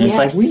 And it's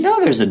like, we know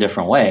there's a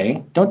different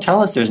way. Don't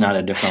tell us there's not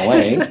a different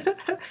way.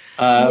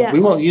 We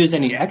won't use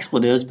any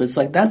expletives, but it's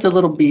like, that's a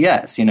little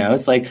BS,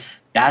 It's like,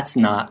 that's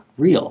not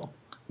real.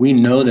 We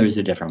know there's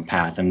a different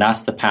path, and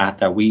that's the path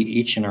that we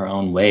each in our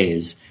own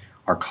ways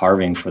are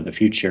carving for the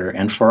future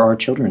and for our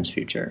children's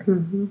future.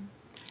 Mm-hmm.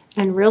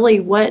 And really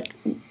what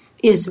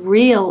is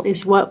real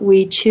is what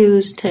we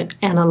choose to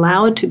and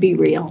allow to be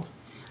real.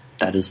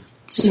 That is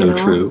so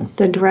true.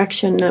 The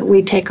direction that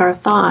we take our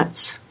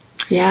thoughts.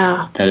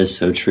 Yeah. That is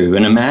so true.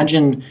 And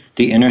imagine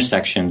the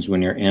intersections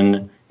when you're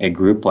in a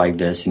group like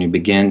this and you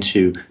begin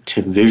to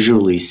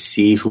visually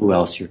see who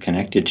else you're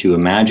connected to.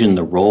 Imagine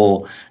the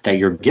role that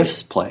your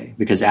gifts play.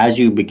 Because as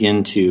you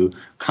begin to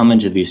come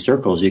into these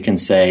circles, you can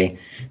say,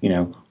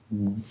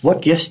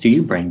 what gifts do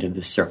you bring to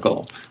this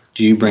circle?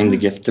 Do you bring the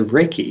gift of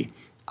Reiki?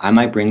 I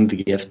might bring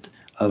the gift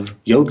of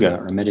yoga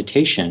or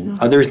meditation.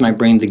 Others might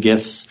bring the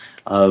gifts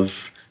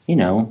of,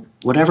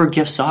 whatever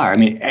gifts are. I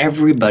mean,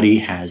 everybody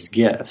has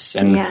gifts.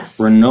 And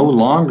we're no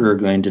longer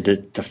going to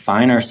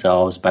define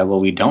ourselves by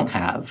what we don't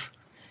have.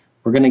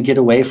 We're going to get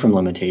away from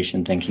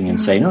limitation thinking and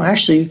say, no,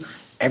 actually,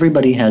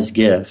 everybody has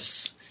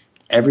gifts.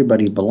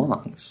 Everybody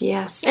belongs.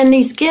 Yes. And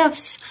these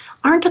gifts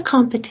aren't a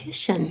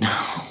competition. No.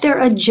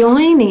 They're a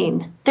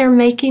joining. They're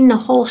making the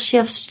whole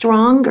shift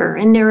stronger,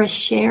 and they're a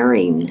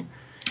sharing.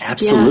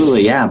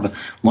 Absolutely, yeah. But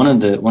one of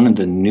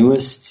the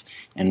newest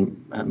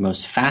and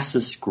most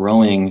fastest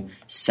growing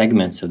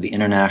segments of the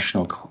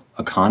international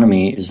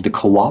economy is the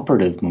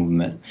cooperative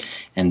movement.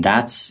 And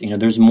that's,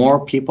 there's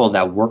more people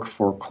that work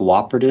for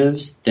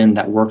cooperatives than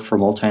that work for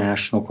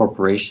multinational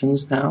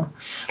corporations now.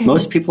 And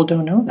most people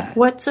don't know that.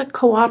 What's a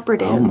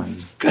cooperative? Oh my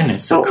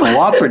goodness. A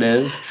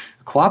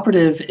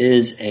cooperative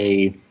is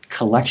a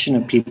collection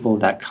of people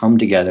that come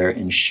together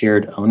in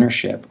shared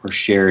ownership or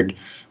shared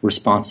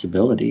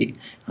responsibility.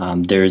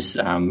 There's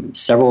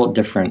several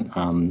different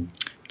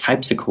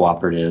types of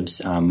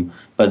cooperatives,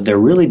 but they're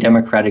really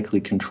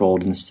democratically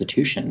controlled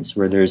institutions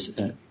where there's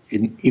an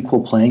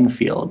equal playing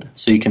field.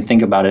 So you can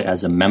think about it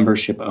as a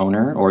membership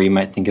owner, or you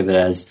might think of it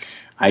as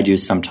I do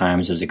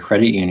sometimes as a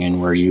credit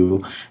union where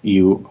you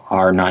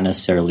are not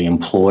necessarily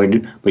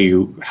employed, but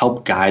you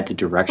help guide the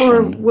direction.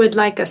 Or would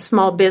like a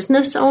small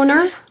business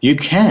owner? You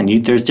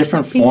can. There's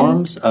different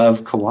forms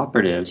of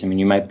cooperatives. I mean,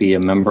 you might be a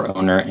member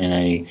owner in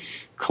a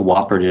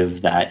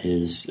cooperative that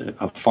is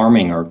a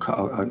farming or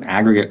an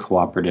aggregate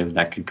cooperative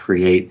that could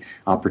create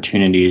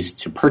opportunities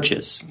to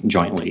purchase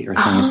jointly or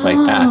things like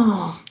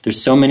that.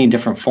 There's so many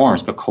different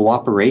forms, but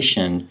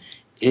cooperation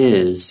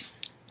is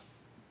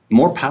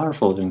more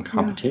powerful than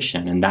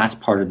competition, and that's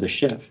part of the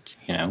shift,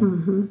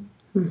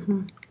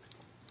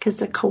 Because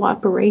the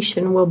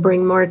cooperation will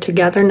bring more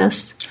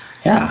togetherness.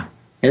 Yeah.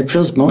 It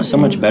feels so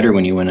much better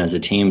when you win as a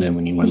team than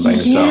when you win by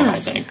yourself, I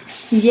think.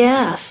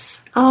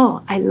 Yes.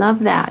 Oh, I love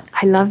that.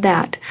 I love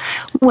that.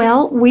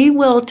 Well, we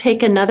will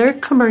take another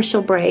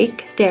commercial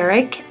break,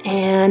 Derrick,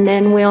 and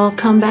then we'll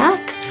come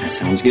back. That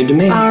sounds good to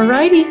me. All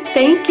righty.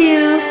 Thank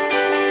you.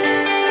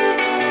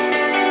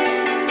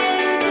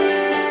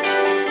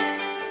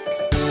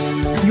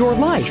 Your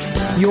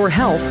life, your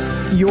health,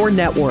 your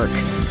network.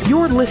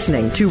 You're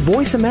listening to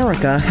Voice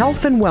America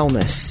Health and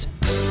Wellness.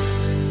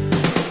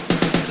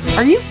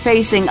 Are you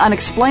facing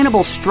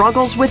unexplainable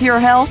struggles with your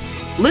health?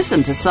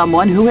 Listen to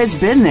someone who has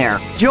been there.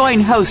 Join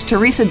host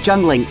Teresa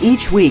Jungling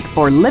each week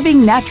for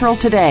Living Natural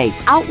Today,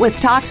 Out with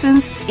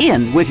Toxins,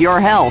 In with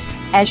Your Health,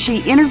 as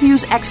she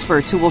interviews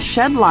experts who will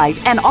shed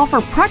light and offer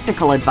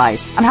practical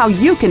advice on how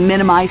you can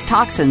minimize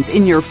toxins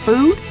in your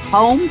food,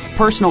 home,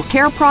 personal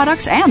care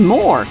products, and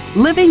more.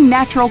 Living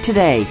Natural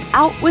Today,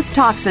 Out with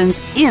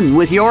Toxins, In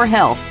with Your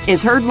Health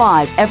is heard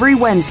live every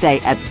Wednesday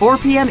at 4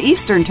 p.m.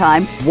 Eastern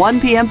Time, 1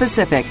 p.m.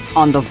 Pacific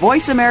on the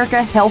Voice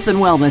America Health and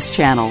Wellness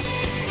Channel.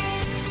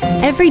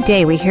 Every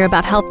day we hear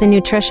about health and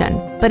nutrition,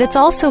 but it's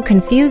also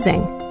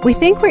confusing. We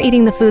think we're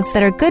eating the foods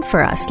that are good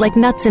for us, like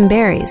nuts and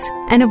berries,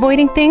 and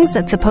avoiding things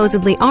that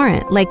supposedly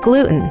aren't, like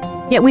gluten.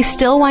 Yet we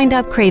still wind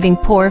up craving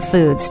poor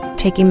foods,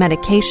 taking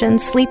medications,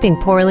 sleeping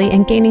poorly,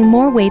 and gaining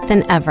more weight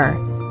than ever.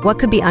 What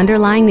could be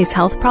underlying these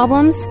health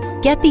problems?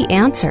 Get the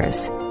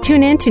answers.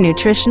 Tune in to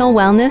Nutritional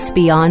Wellness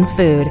Beyond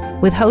Food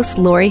with host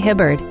Lori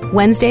Hibbard,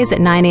 Wednesdays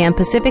at 9 a.m.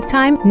 Pacific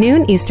Time,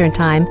 noon Eastern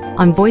Time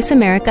on Voice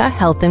America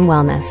Health and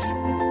Wellness.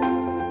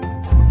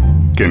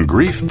 Can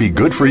grief be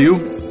good for you?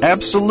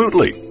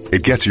 Absolutely.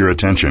 It gets your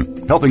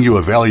attention, helping you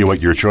evaluate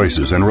your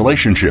choices and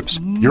relationships.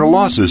 Your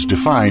losses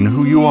define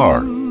who you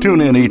are. Tune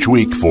in each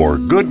week for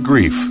Good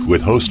Grief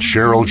with host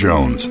Cheryl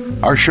Jones.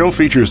 Our show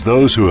features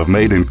those who have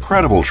made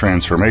incredible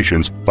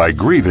transformations by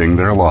grieving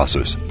their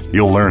losses.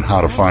 You'll learn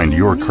how to find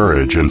your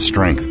courage and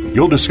strength.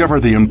 You'll discover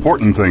the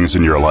important things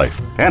in your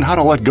life and how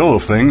to let go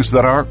of things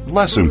that are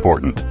less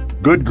important.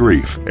 Good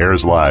Grief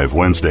airs live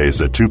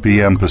Wednesdays at 2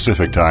 p.m.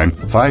 Pacific Time,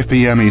 5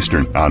 p.m.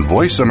 Eastern on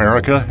Voice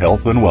America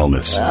Health and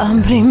Wellness.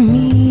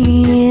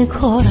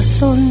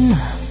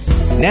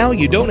 Now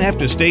you don't have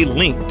to stay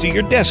linked to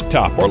your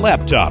desktop or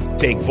laptop.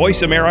 Take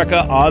Voice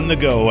America on the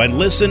go and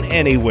listen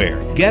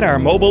anywhere. Get our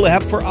mobile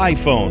app for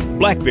iPhone,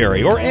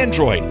 BlackBerry, or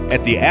Android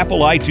at the Apple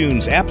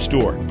iTunes App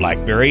Store,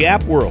 BlackBerry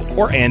App World,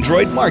 or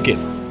Android Market.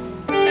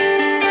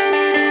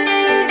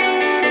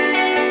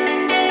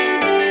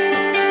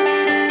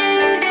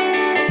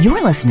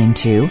 You're listening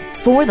to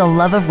For the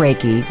Love of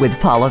Reiki with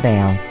Paula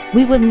Vale.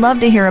 We would love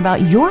to hear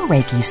about your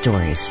Reiki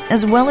stories,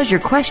 as well as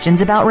your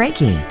questions about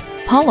Reiki.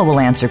 Paula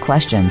will answer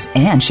questions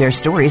and share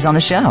stories on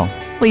the show.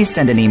 Please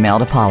send an email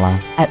to Paula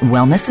at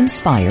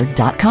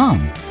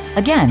wellnessinspired.com.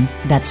 Again,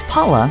 that's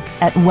Paula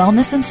at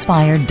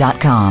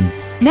wellnessinspired.com.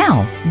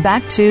 Now,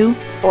 back to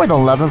For the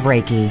Love of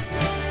Reiki.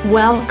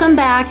 Welcome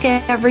back,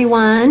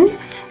 everyone.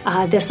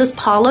 This is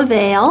Paula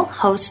Vale,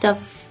 host of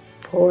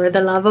For the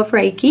Love of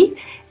Reiki,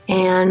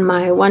 and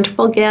my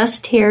wonderful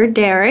guest here,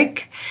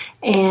 Derrick.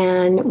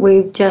 And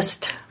we've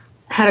just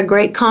had a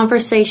great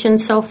conversation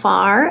so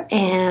far,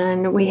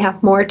 and we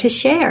have more to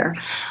share.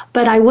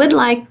 But I would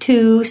like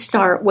to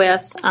start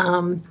with,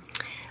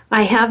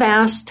 I have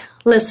asked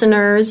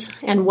listeners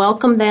and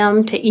welcome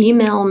them to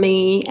email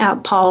me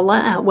at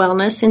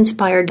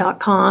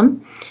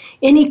paula@wellnessinspired.com.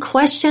 Any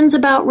questions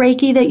about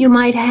Reiki that you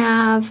might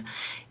have,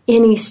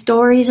 any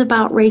stories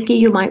about Reiki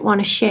you might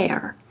want to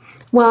share.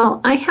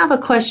 Well, I have a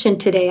question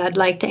today I'd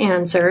like to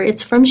answer.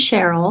 It's from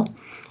Cheryl,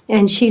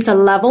 and she's a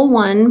level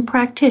 1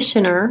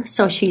 practitioner,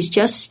 so she's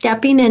just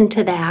stepping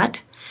into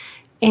that,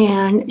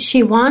 and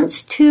she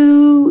wants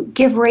to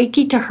give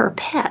Reiki to her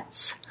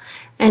pets.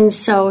 And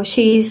so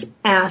she's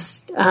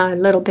asked a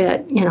little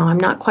bit, I'm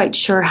not quite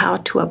sure how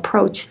to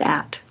approach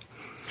that.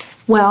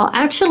 Well,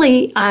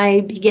 actually,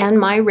 I began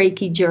my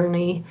Reiki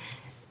journey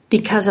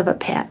because of a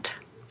pet,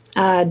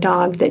 a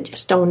dog that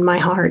just owned my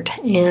heart,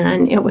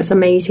 and it was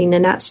amazing,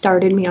 and that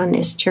started me on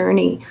this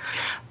journey.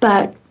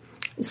 But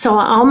so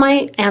all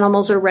my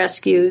animals are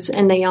rescues,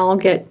 and they all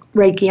get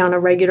Reiki on a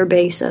regular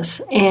basis.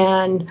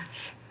 And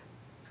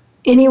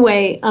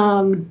anyway,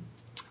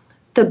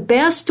 the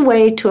best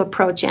way to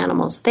approach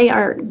animals,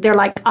 they're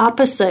like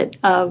opposite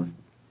of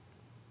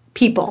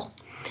people.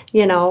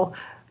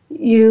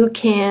 You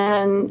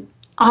can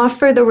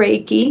offer the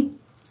Reiki,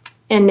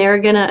 and they're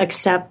going to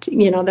accept,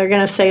 they're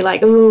going to say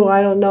like, oh,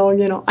 I don't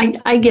know,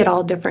 I get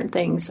all different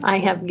things. I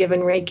have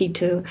given Reiki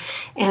to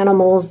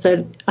animals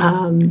that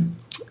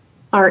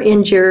are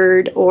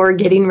injured or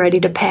getting ready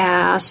to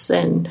pass,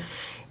 and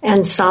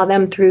saw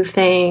them through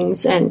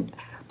things.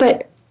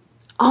 But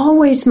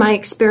always my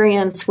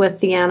experience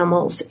with the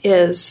animals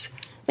is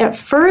at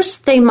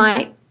first they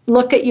might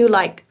look at you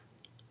like,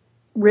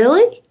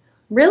 really?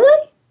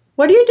 Really?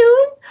 What are you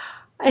doing?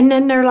 And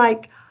then they're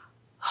like,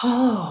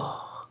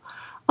 oh,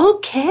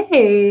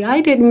 okay,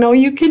 I didn't know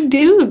you could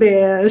do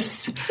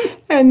this.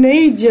 And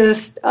they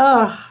just,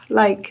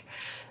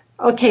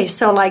 okay,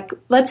 so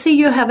let's say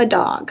you have a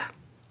dog.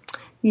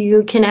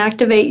 You can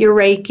activate your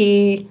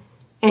Reiki,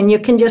 and you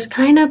can just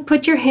kind of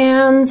put your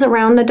hands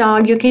around the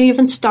dog. You can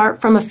even start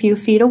from a few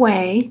feet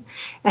away,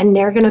 and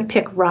they're going to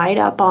pick right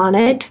up on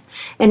it.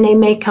 And they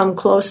may come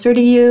closer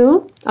to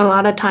you. A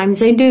lot of times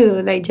they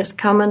do. They just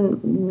come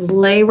and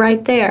lay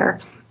right there.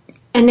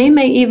 And they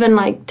may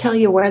even tell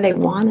you where they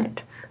want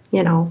it.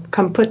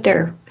 Come put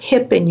their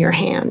hip in your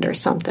hand or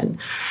something.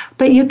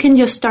 But you can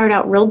just start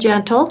out real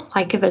gentle,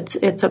 like if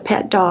it's a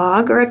pet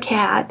dog or a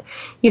cat.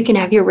 You can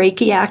have your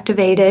Reiki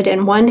activated.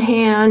 In one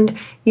hand,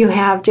 you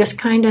have just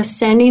kind of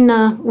sending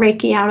the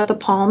Reiki out of the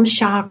palm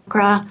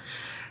chakra,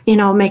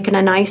 making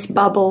a nice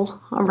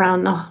bubble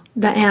around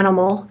the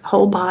animal,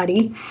 whole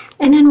body.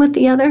 And then with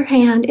the other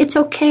hand, it's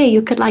okay.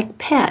 You could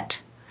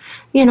pet.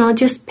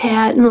 Just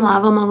pet and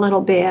love them a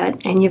little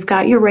bit, and you've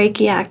got your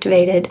Reiki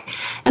activated.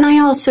 And I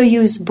also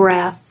use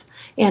breath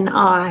and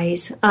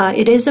eyes.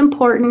 It is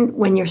important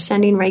when you're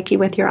sending Reiki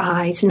with your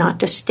eyes not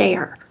to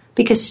stare,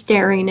 because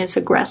staring is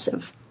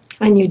aggressive,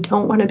 and you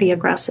don't want to be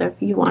aggressive.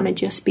 You want to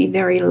just be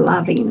very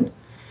loving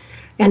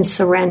and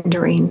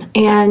surrendering.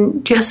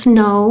 And just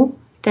know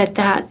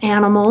that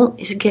animal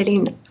is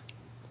getting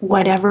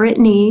whatever it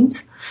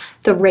needs.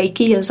 The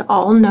Reiki is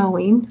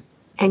all-knowing,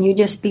 and you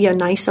just be a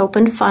nice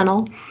open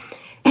funnel.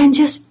 And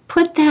just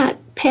put that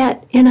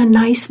pet in a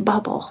nice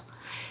bubble.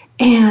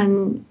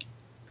 And,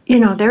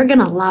 they're going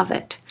to love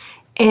it.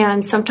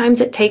 And sometimes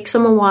it takes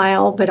them a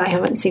while, but I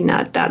haven't seen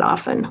that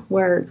often,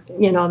 where,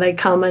 they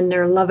come and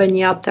they're loving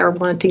you up, they're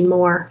wanting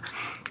more.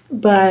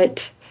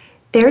 But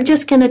they're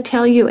just going to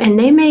tell you, and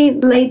they may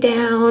lay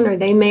down, or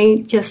they may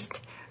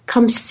just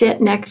come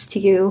sit next to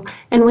you.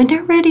 And when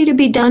they're ready to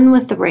be done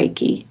with the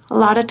Reiki, a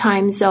lot of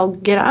times they'll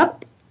get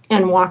up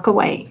and walk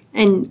away.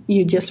 And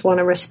you just want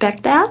to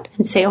respect that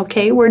and say,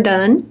 okay, we're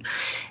done,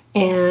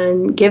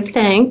 and give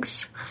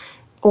thanks.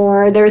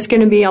 Or there's going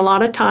to be a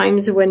lot of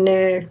times when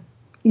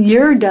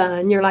you're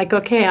done, you're like,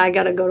 okay, I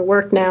got to go to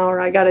work now,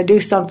 or I got to do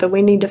something.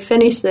 We need to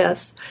finish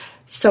this.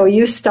 So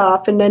you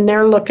stop, and then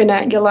they're looking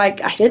at you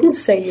like, I didn't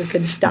say you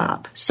could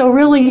stop. So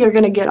really you're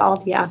going to get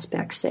all the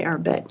aspects there.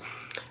 But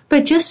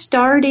just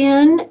start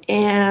in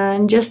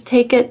and just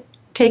take it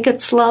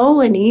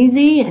slow and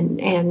easy,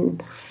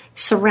 and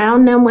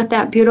surround them with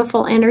that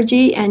beautiful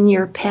energy, and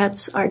your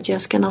pets are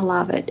just going to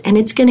love it. And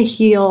it's going to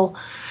heal,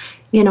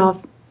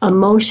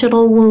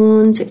 emotional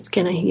wounds. It's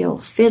going to heal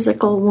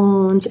physical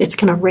wounds. It's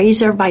going to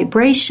raise their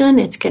vibration.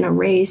 It's going to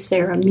raise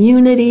their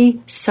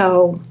immunity.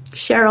 So,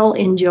 Cheryl,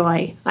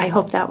 enjoy. I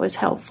hope that was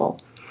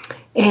helpful.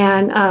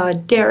 And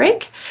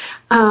Derrick,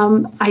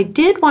 I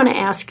did want to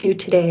ask you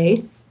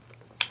today,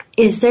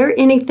 is there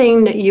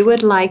anything that you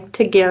would like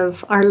to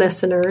give our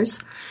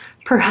listeners,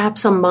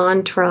 perhaps a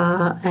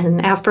mantra,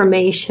 an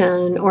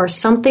affirmation, or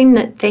something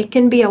that they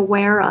can be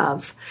aware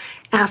of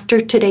after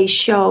today's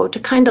show to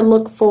kind of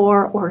look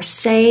for or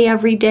say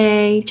every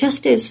day,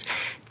 just as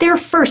their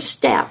first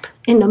step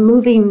into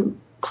moving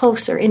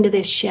closer into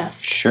this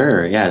shift?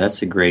 Sure. Yeah,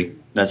 that's a great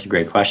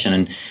question.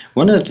 And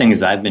one of the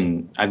things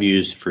I've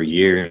used for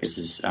years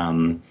is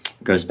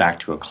goes back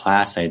to a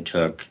class I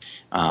took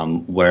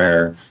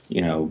where,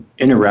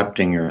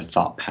 interrupting your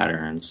thought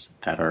patterns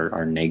that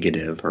are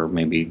negative, or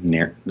maybe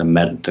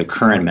the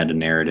current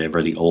meta-narrative,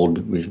 or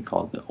we can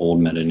call it the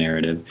old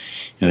meta-narrative,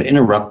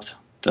 interrupt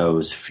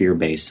those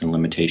fear-based and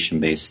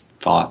limitation-based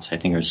thoughts, I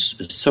think is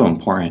so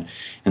important.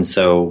 And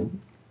so,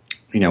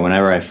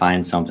 whenever I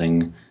find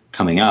something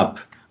coming up,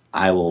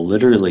 I will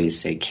literally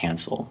say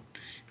cancel.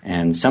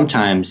 And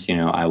sometimes,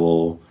 I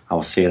will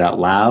say it out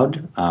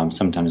loud.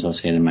 Sometimes I'll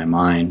say it in my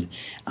mind.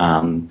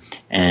 And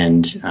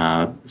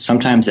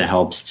sometimes it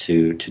helps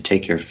to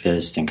take your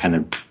fist and kind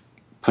of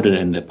put it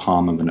in the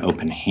palm of an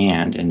open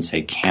hand and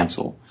say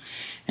cancel.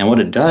 And what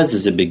it does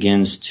is it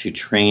begins to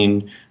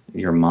train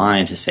your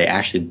mind to say,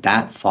 actually,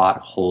 that thought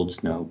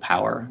holds no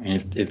power.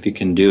 And if you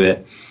can do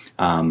it,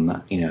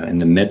 in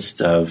the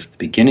midst of the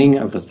beginning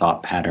of a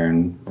thought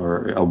pattern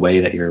or a way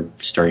that you're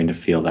starting to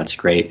feel, that's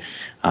great.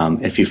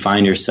 If you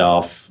find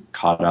yourself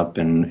caught up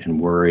in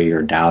worry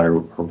or doubt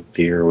or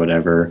fear or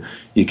whatever,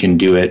 you can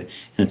do it.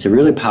 And it's a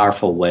really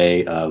powerful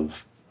way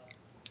of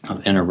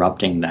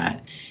interrupting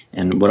that.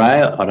 And what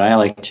I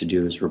like to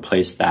do is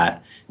replace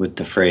that with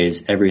the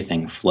phrase,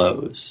 everything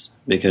flows,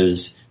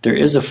 because there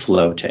is a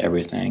flow to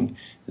everything.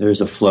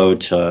 There's a flow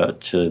to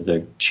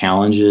the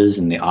challenges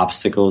and the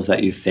obstacles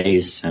that you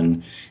face,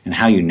 and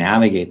how you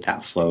navigate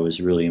that flow is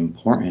really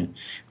important.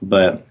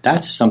 But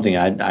that's something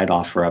I'd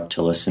offer up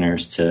to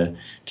listeners to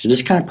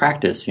just kind of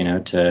practice,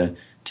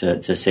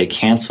 to say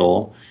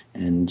cancel,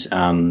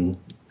 and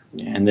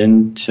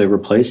then to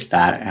replace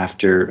that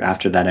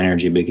after that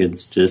energy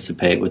begins to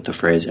dissipate with the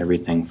phrase,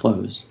 everything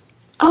flows.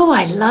 Oh,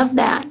 I love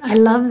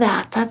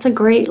that. That's a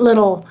great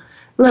little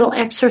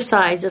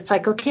exercise. It's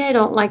like, okay, I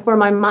don't like where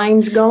my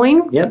mind's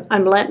going. Yep.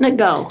 I'm letting it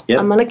go. Yep.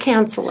 I'm going to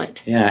cancel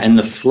it. Yeah, and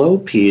the flow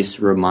piece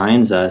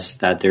reminds us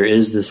that there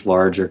is this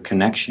larger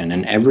connection,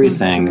 and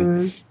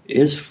everything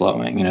is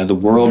flowing. The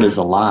world is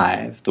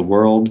alive. The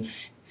world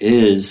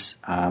is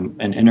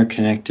an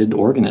interconnected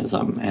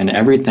organism, and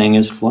everything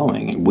is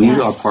flowing. We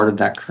are part of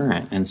that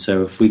current. And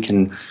so if we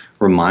can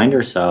remind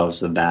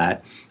ourselves of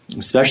that,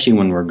 especially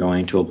when we're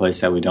going to a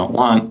place that we don't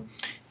want,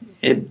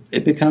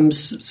 it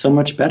becomes so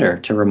much better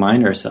to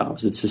remind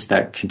ourselves. It's just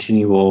that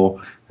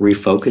continual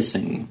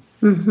refocusing.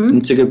 Mm-hmm.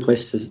 It's a good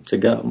place to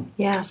go.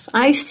 Yes,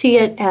 I see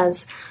it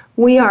as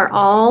we are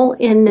all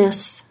in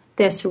this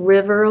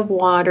river of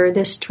water,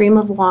 this stream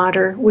of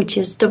water, which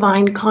is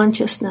divine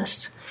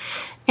consciousness.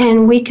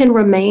 And we can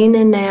remain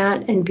in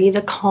that and be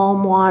the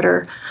calm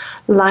water.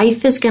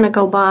 Life is going to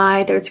go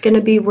by. There's going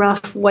to be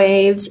rough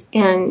waves,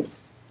 and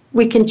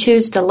we can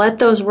choose to let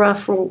those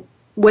rough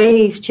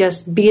waves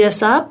just beat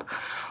us up,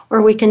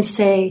 or we can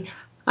say,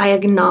 I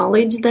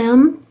acknowledge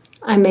them,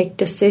 I make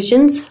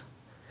decisions,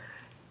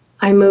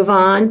 I move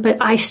on, but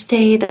I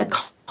stay the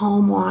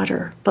calm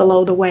water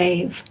below the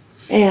wave.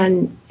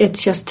 And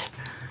it's just...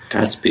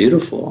 That's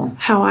beautiful.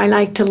 How I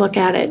like to look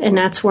at it, and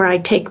that's where I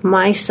take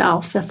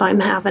myself if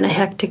I'm having a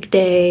hectic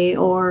day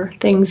or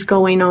things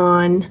going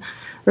on,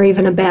 or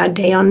even a bad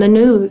day on the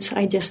news.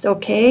 I just,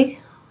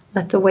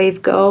 let the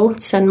wave go,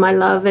 send my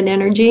love and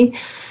energy,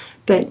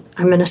 but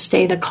I'm going to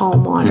stay the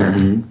calm water.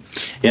 Mm-hmm.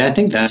 Yeah, I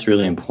think that's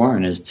really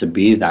important, is to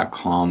be that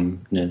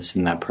calmness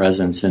and that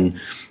presence. And,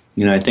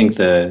 I think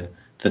the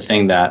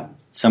thing that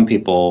some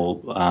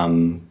people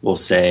will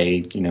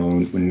say,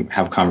 when we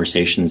have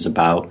conversations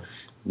about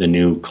the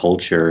new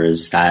culture,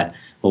 is that,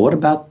 well, what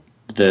about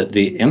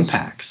the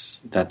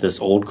impacts that this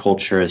old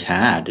culture has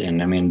had?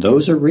 And I mean,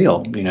 those are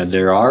real.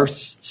 There are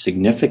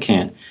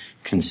significant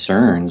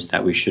concerns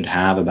that we should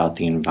have about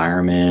the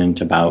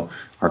environment, about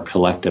our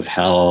collective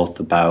health,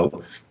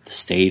 about the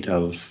state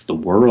of the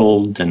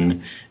world.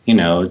 And,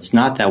 it's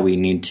not that we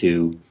need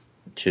to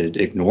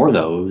ignore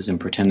those and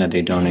pretend that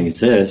they don't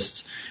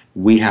exist.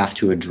 We have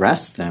to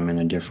address them in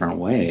a different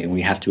way. And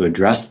we have to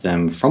address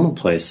them from a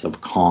place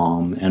of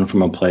calm and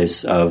from a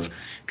place of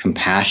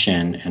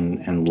compassion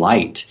and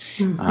light.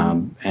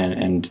 Mm-hmm.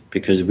 And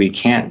because we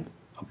can't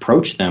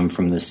approach them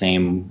from the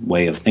same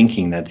way of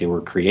thinking that they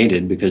were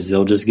created, because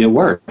they'll just get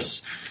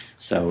worse.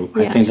 So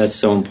I think that's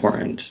so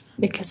important.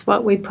 Because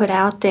what we put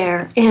out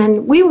there.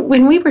 And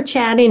when we were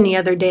chatting the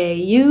other day,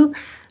 you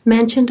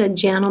mentioned a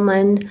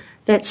gentleman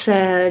that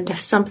said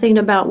something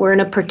about we're in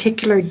a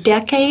particular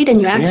decade,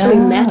 and you actually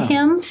met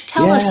him.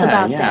 Tell us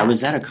about that. I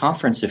was at a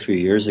conference a few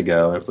years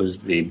ago. It was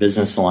the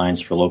Business Alliance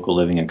for Local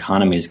Living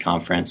Economies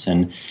conference,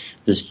 and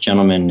this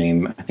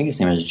gentleman I think his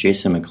name is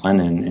Jason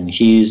McLennan, and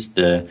he's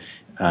the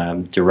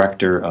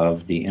director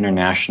of the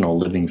International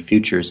Living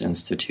Futures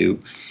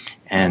Institute.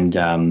 And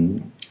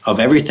of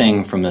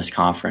everything from this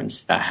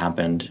conference that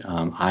happened,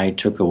 I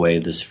took away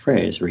this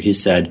phrase where he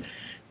said,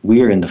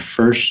 we are in the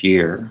first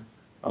year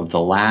of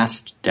the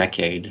last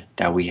decade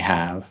that we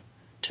have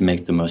to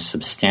make the most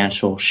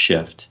substantial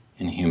shift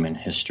in human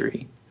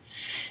history.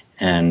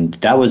 And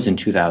that was in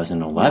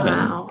 2011.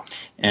 Wow.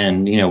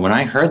 And, when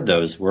I heard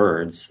those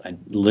words, I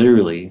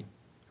literally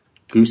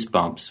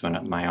goosebumps went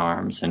up my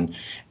arms. And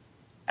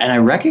I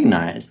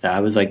recognized that. I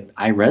was like,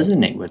 I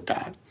resonate with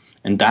that.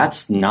 And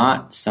that's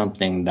not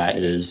something that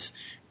is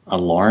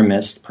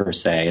alarmist per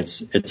se.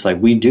 It's like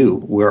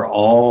we're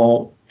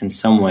all in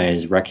some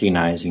ways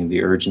recognizing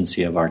the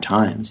urgency of our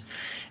times.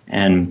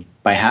 And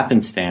by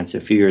happenstance,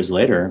 a few years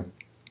later,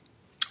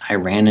 I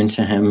ran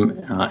into him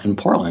in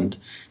Portland,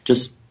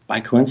 just by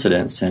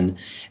coincidence. And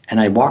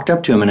I walked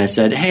up to him and I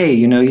said, hey,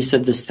 you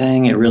said this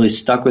thing, it really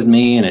stuck with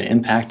me and it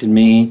impacted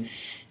me.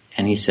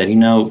 And he said,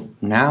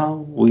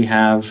 now we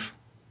have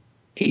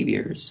 8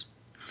 years.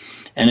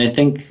 And I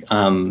think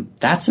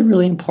that's a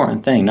really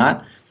important thing,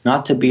 not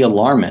to be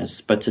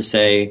alarmist, but to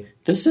say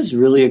this is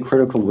really a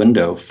critical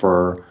window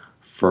for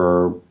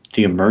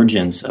the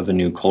emergence of a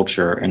new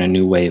culture and a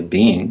new way of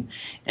being.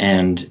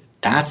 And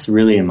that's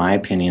really, in my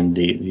opinion,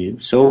 the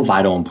so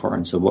vital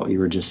importance of what you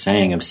were just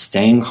saying, of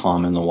staying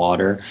calm in the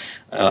water,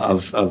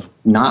 of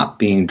not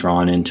being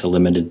drawn into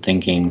limited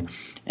thinking,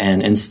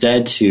 and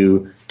instead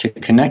to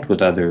connect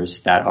with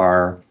others that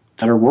are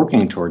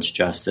working towards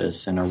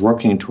justice and are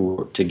working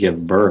to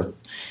give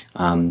birth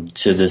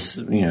to this,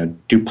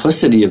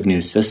 duplicity of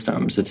new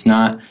systems. It's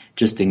not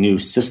just a new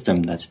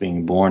system that's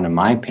being born, in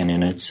my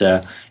opinion. It's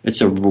a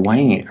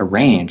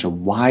range, a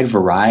wide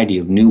variety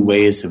of new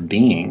ways of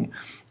being.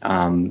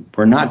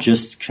 We're not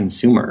just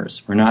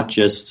consumers. We're not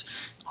just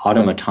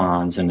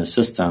automatons in a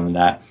system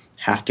that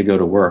have to go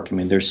to work. I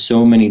mean, there's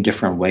so many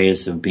different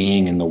ways of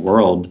being in the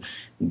world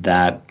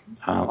that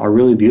are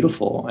really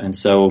beautiful. And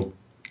so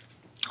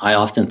I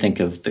often think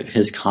of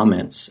his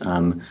comments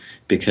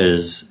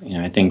because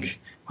I think,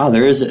 wow,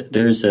 there's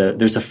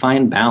a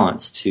fine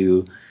balance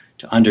to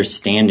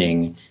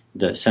understanding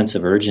the sense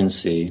of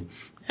urgency.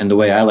 And the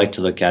way I like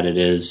to look at it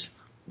is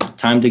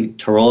time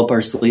to roll up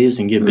our sleeves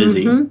and get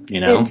busy.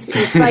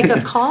 It's like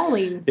a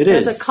calling.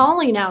 There's a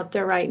calling out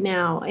there right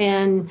now,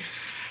 and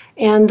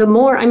the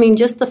more,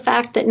 just the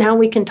fact that now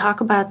we can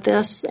talk about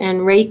this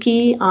and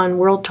Reiki on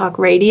World Talk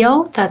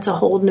Radio, that's a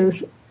whole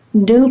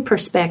new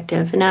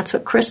perspective, and that's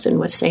what Kristen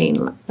was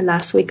saying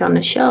last week on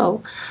the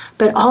show.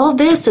 But all of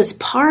this is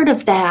part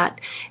of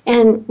that,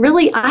 and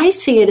really I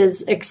see it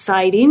as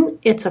exciting.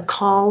 It's a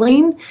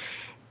calling,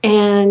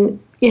 and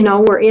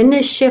we're in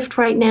this shift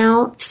right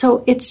now,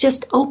 so it's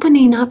just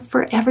opening up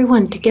for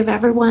everyone, to give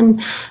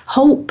everyone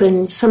hope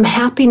and some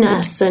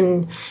happiness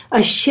and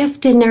a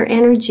shift in their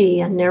energy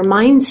and their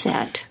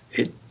mindset.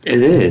 It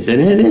is,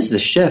 and it is the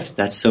shift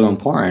that's so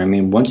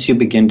important. Once you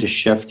begin to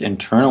shift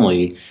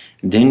internally,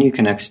 then you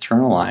can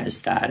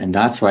externalize that. And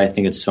that's why I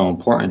think it's so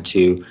important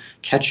to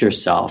catch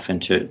yourself and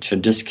to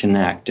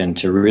disconnect and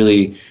to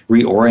really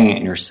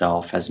reorient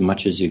yourself as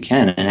much as you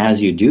can. And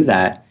as you do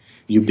that,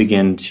 you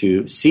begin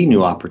to see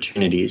new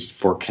opportunities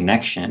for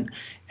connection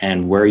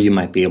and where you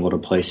might be able to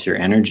place your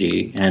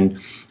energy. And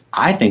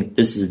I think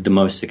this is the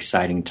most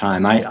exciting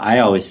time. I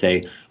always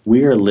say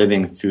we are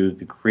living through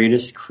the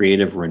greatest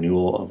creative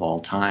renewal of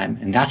all time.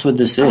 And that's what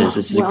this is.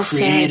 This is a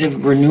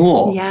creative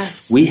renewal.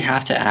 Yes. We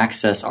have to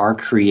access our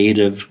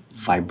creative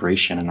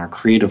vibration and our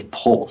creative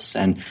pulse.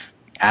 And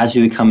as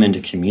we come into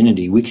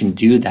community, we can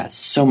do that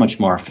so much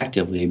more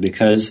effectively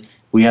because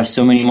we have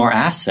so many more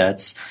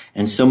assets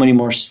and so many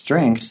more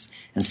strengths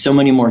and so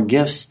many more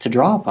gifts to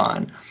draw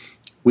upon.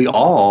 We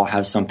all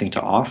have something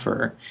to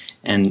offer.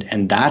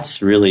 And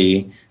that's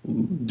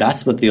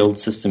what the old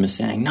system is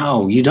saying.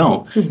 No, you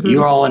don't. Mm-hmm.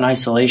 You're all in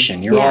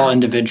isolation. You're all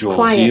individuals.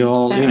 Quiet. You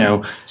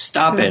all,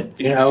 stop it.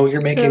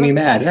 You're making me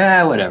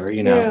mad. Whatever,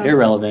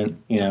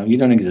 irrelevant. You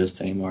don't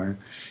exist anymore.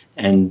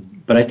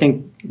 But I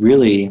think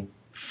really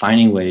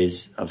finding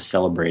ways of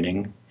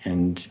celebrating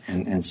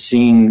and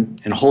seeing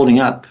and holding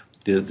up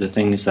the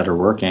things that are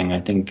working, I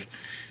think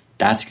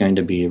that's going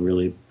to be a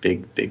really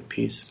big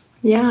piece.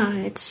 Yeah,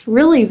 it's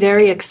really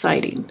very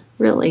exciting,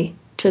 really,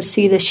 to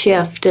see the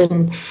shift.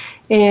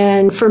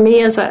 And for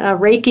me as a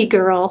Reiki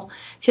girl,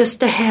 just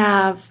to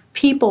have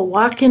people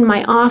walk in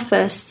my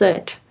office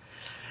that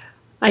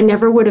I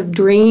never would have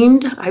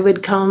dreamed I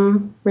would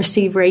come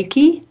receive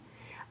Reiki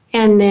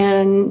and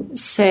then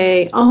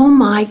say, oh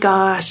my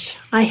gosh,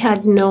 I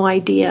had no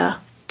idea.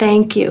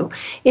 Thank you.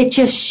 It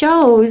just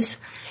shows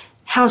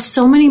how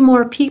so many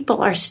more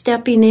people are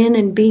stepping in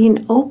and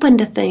being open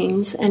to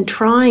things and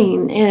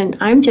trying. And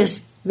I'm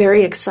just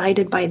very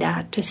excited by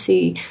that, to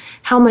see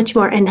how much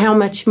more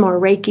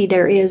Reiki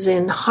there is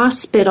in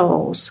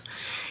hospitals.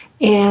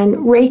 And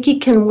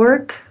Reiki can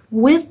work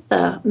with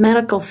the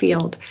medical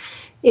field.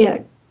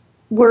 It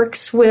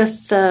works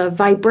with the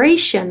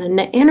vibration and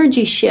the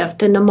energy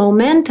shift and the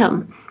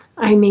momentum.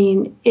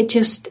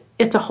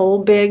 It's a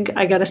whole big,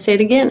 I got to say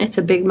it again, it's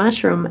a big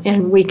mushroom.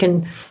 And we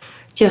can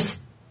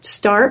just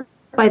start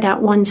by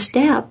that one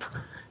step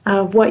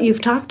of what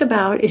you've talked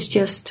about, is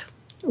just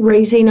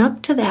raising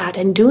up to that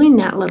and doing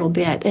that little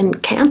bit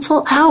and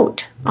cancel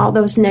out all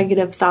those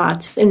negative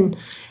thoughts and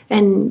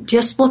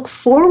just look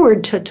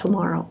forward to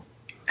tomorrow.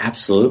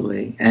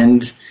 Absolutely.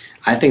 And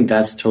I think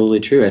that's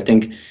totally true. I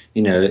think,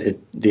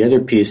 the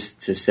other piece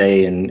to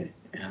say, and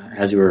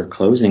as we were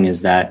closing,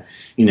 is that,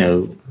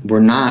 we're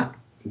not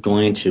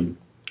going to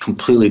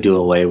completely do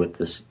away with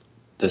this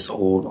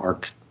old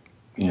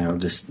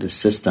this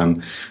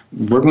system,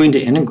 we're going to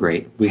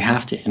integrate. We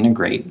have to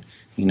integrate,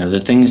 the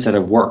things that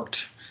have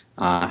worked,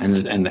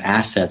 and the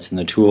assets and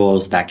the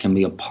tools that can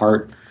be a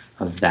part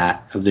of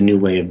the new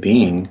way of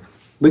being.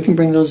 We can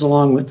bring those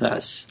along with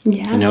us.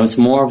 Yes. It's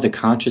more of the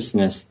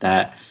consciousness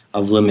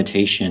of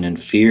limitation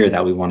and fear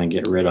that we want to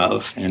get rid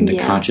of, and the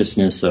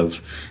consciousness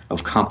of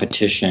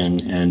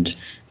competition and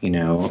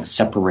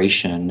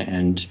separation,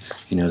 and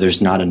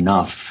there's not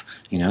enough.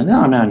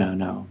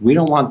 No. We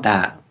don't want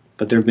that.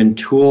 But there have been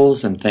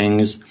tools and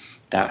things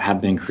that have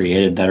been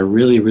created that are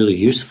really, really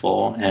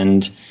useful,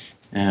 and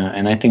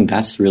I think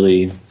that's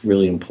really,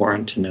 really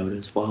important to note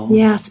as well.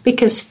 Yes,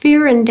 because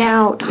fear and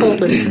doubt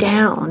hold us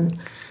down,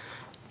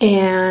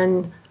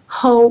 and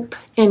hope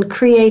and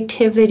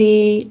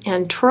creativity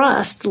and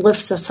trust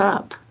lifts us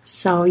up.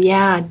 So,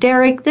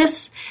 Derrick,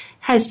 this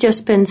has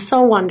just been so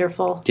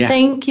wonderful. Yeah.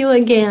 Thank you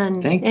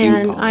again. Thank you,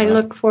 and Paula. I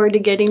look forward to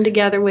getting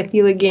together with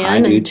you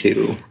again. I do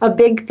too. A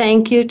big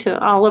thank you to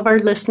all of our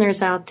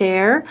listeners out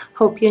there.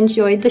 Hope you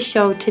enjoyed the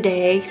show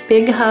today.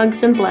 Big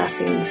hugs and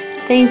blessings.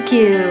 Thank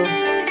you.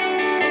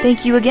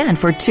 Thank you again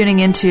for tuning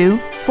into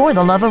For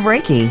the Love of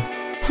Reiki.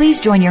 Please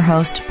join your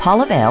host,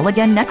 Paula Vale,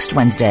 again next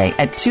Wednesday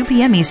at 2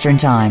 p.m. Eastern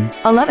Time,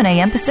 11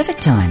 a.m. Pacific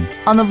Time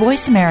on the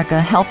Voice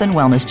America Health and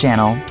Wellness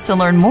Channel to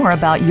learn more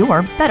about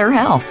your better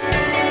health.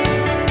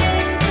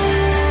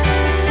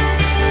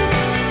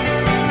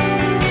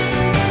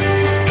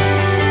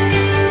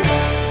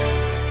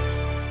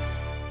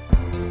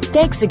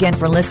 Thanks again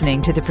for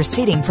listening to the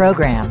preceding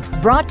program,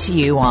 brought to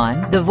you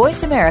on the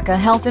Voice America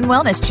Health and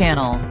Wellness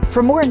Channel.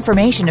 For more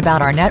information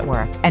about our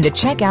network and to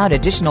check out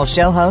additional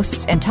show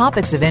hosts and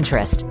topics of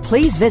interest,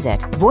 please visit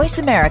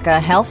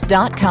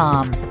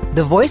voiceamericahealth.com.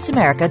 The Voice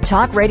America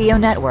Talk Radio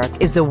Network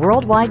is the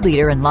worldwide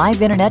leader in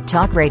live Internet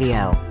talk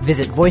radio.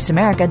 Visit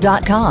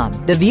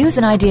voiceamerica.com. The views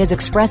and ideas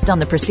expressed on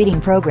the preceding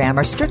program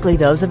are strictly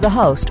those of the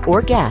host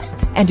or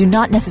guests and do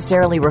not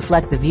necessarily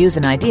reflect the views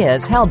and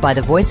ideas held by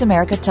the Voice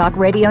America Talk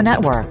Radio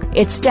Network,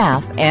 its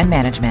staff, and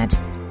management.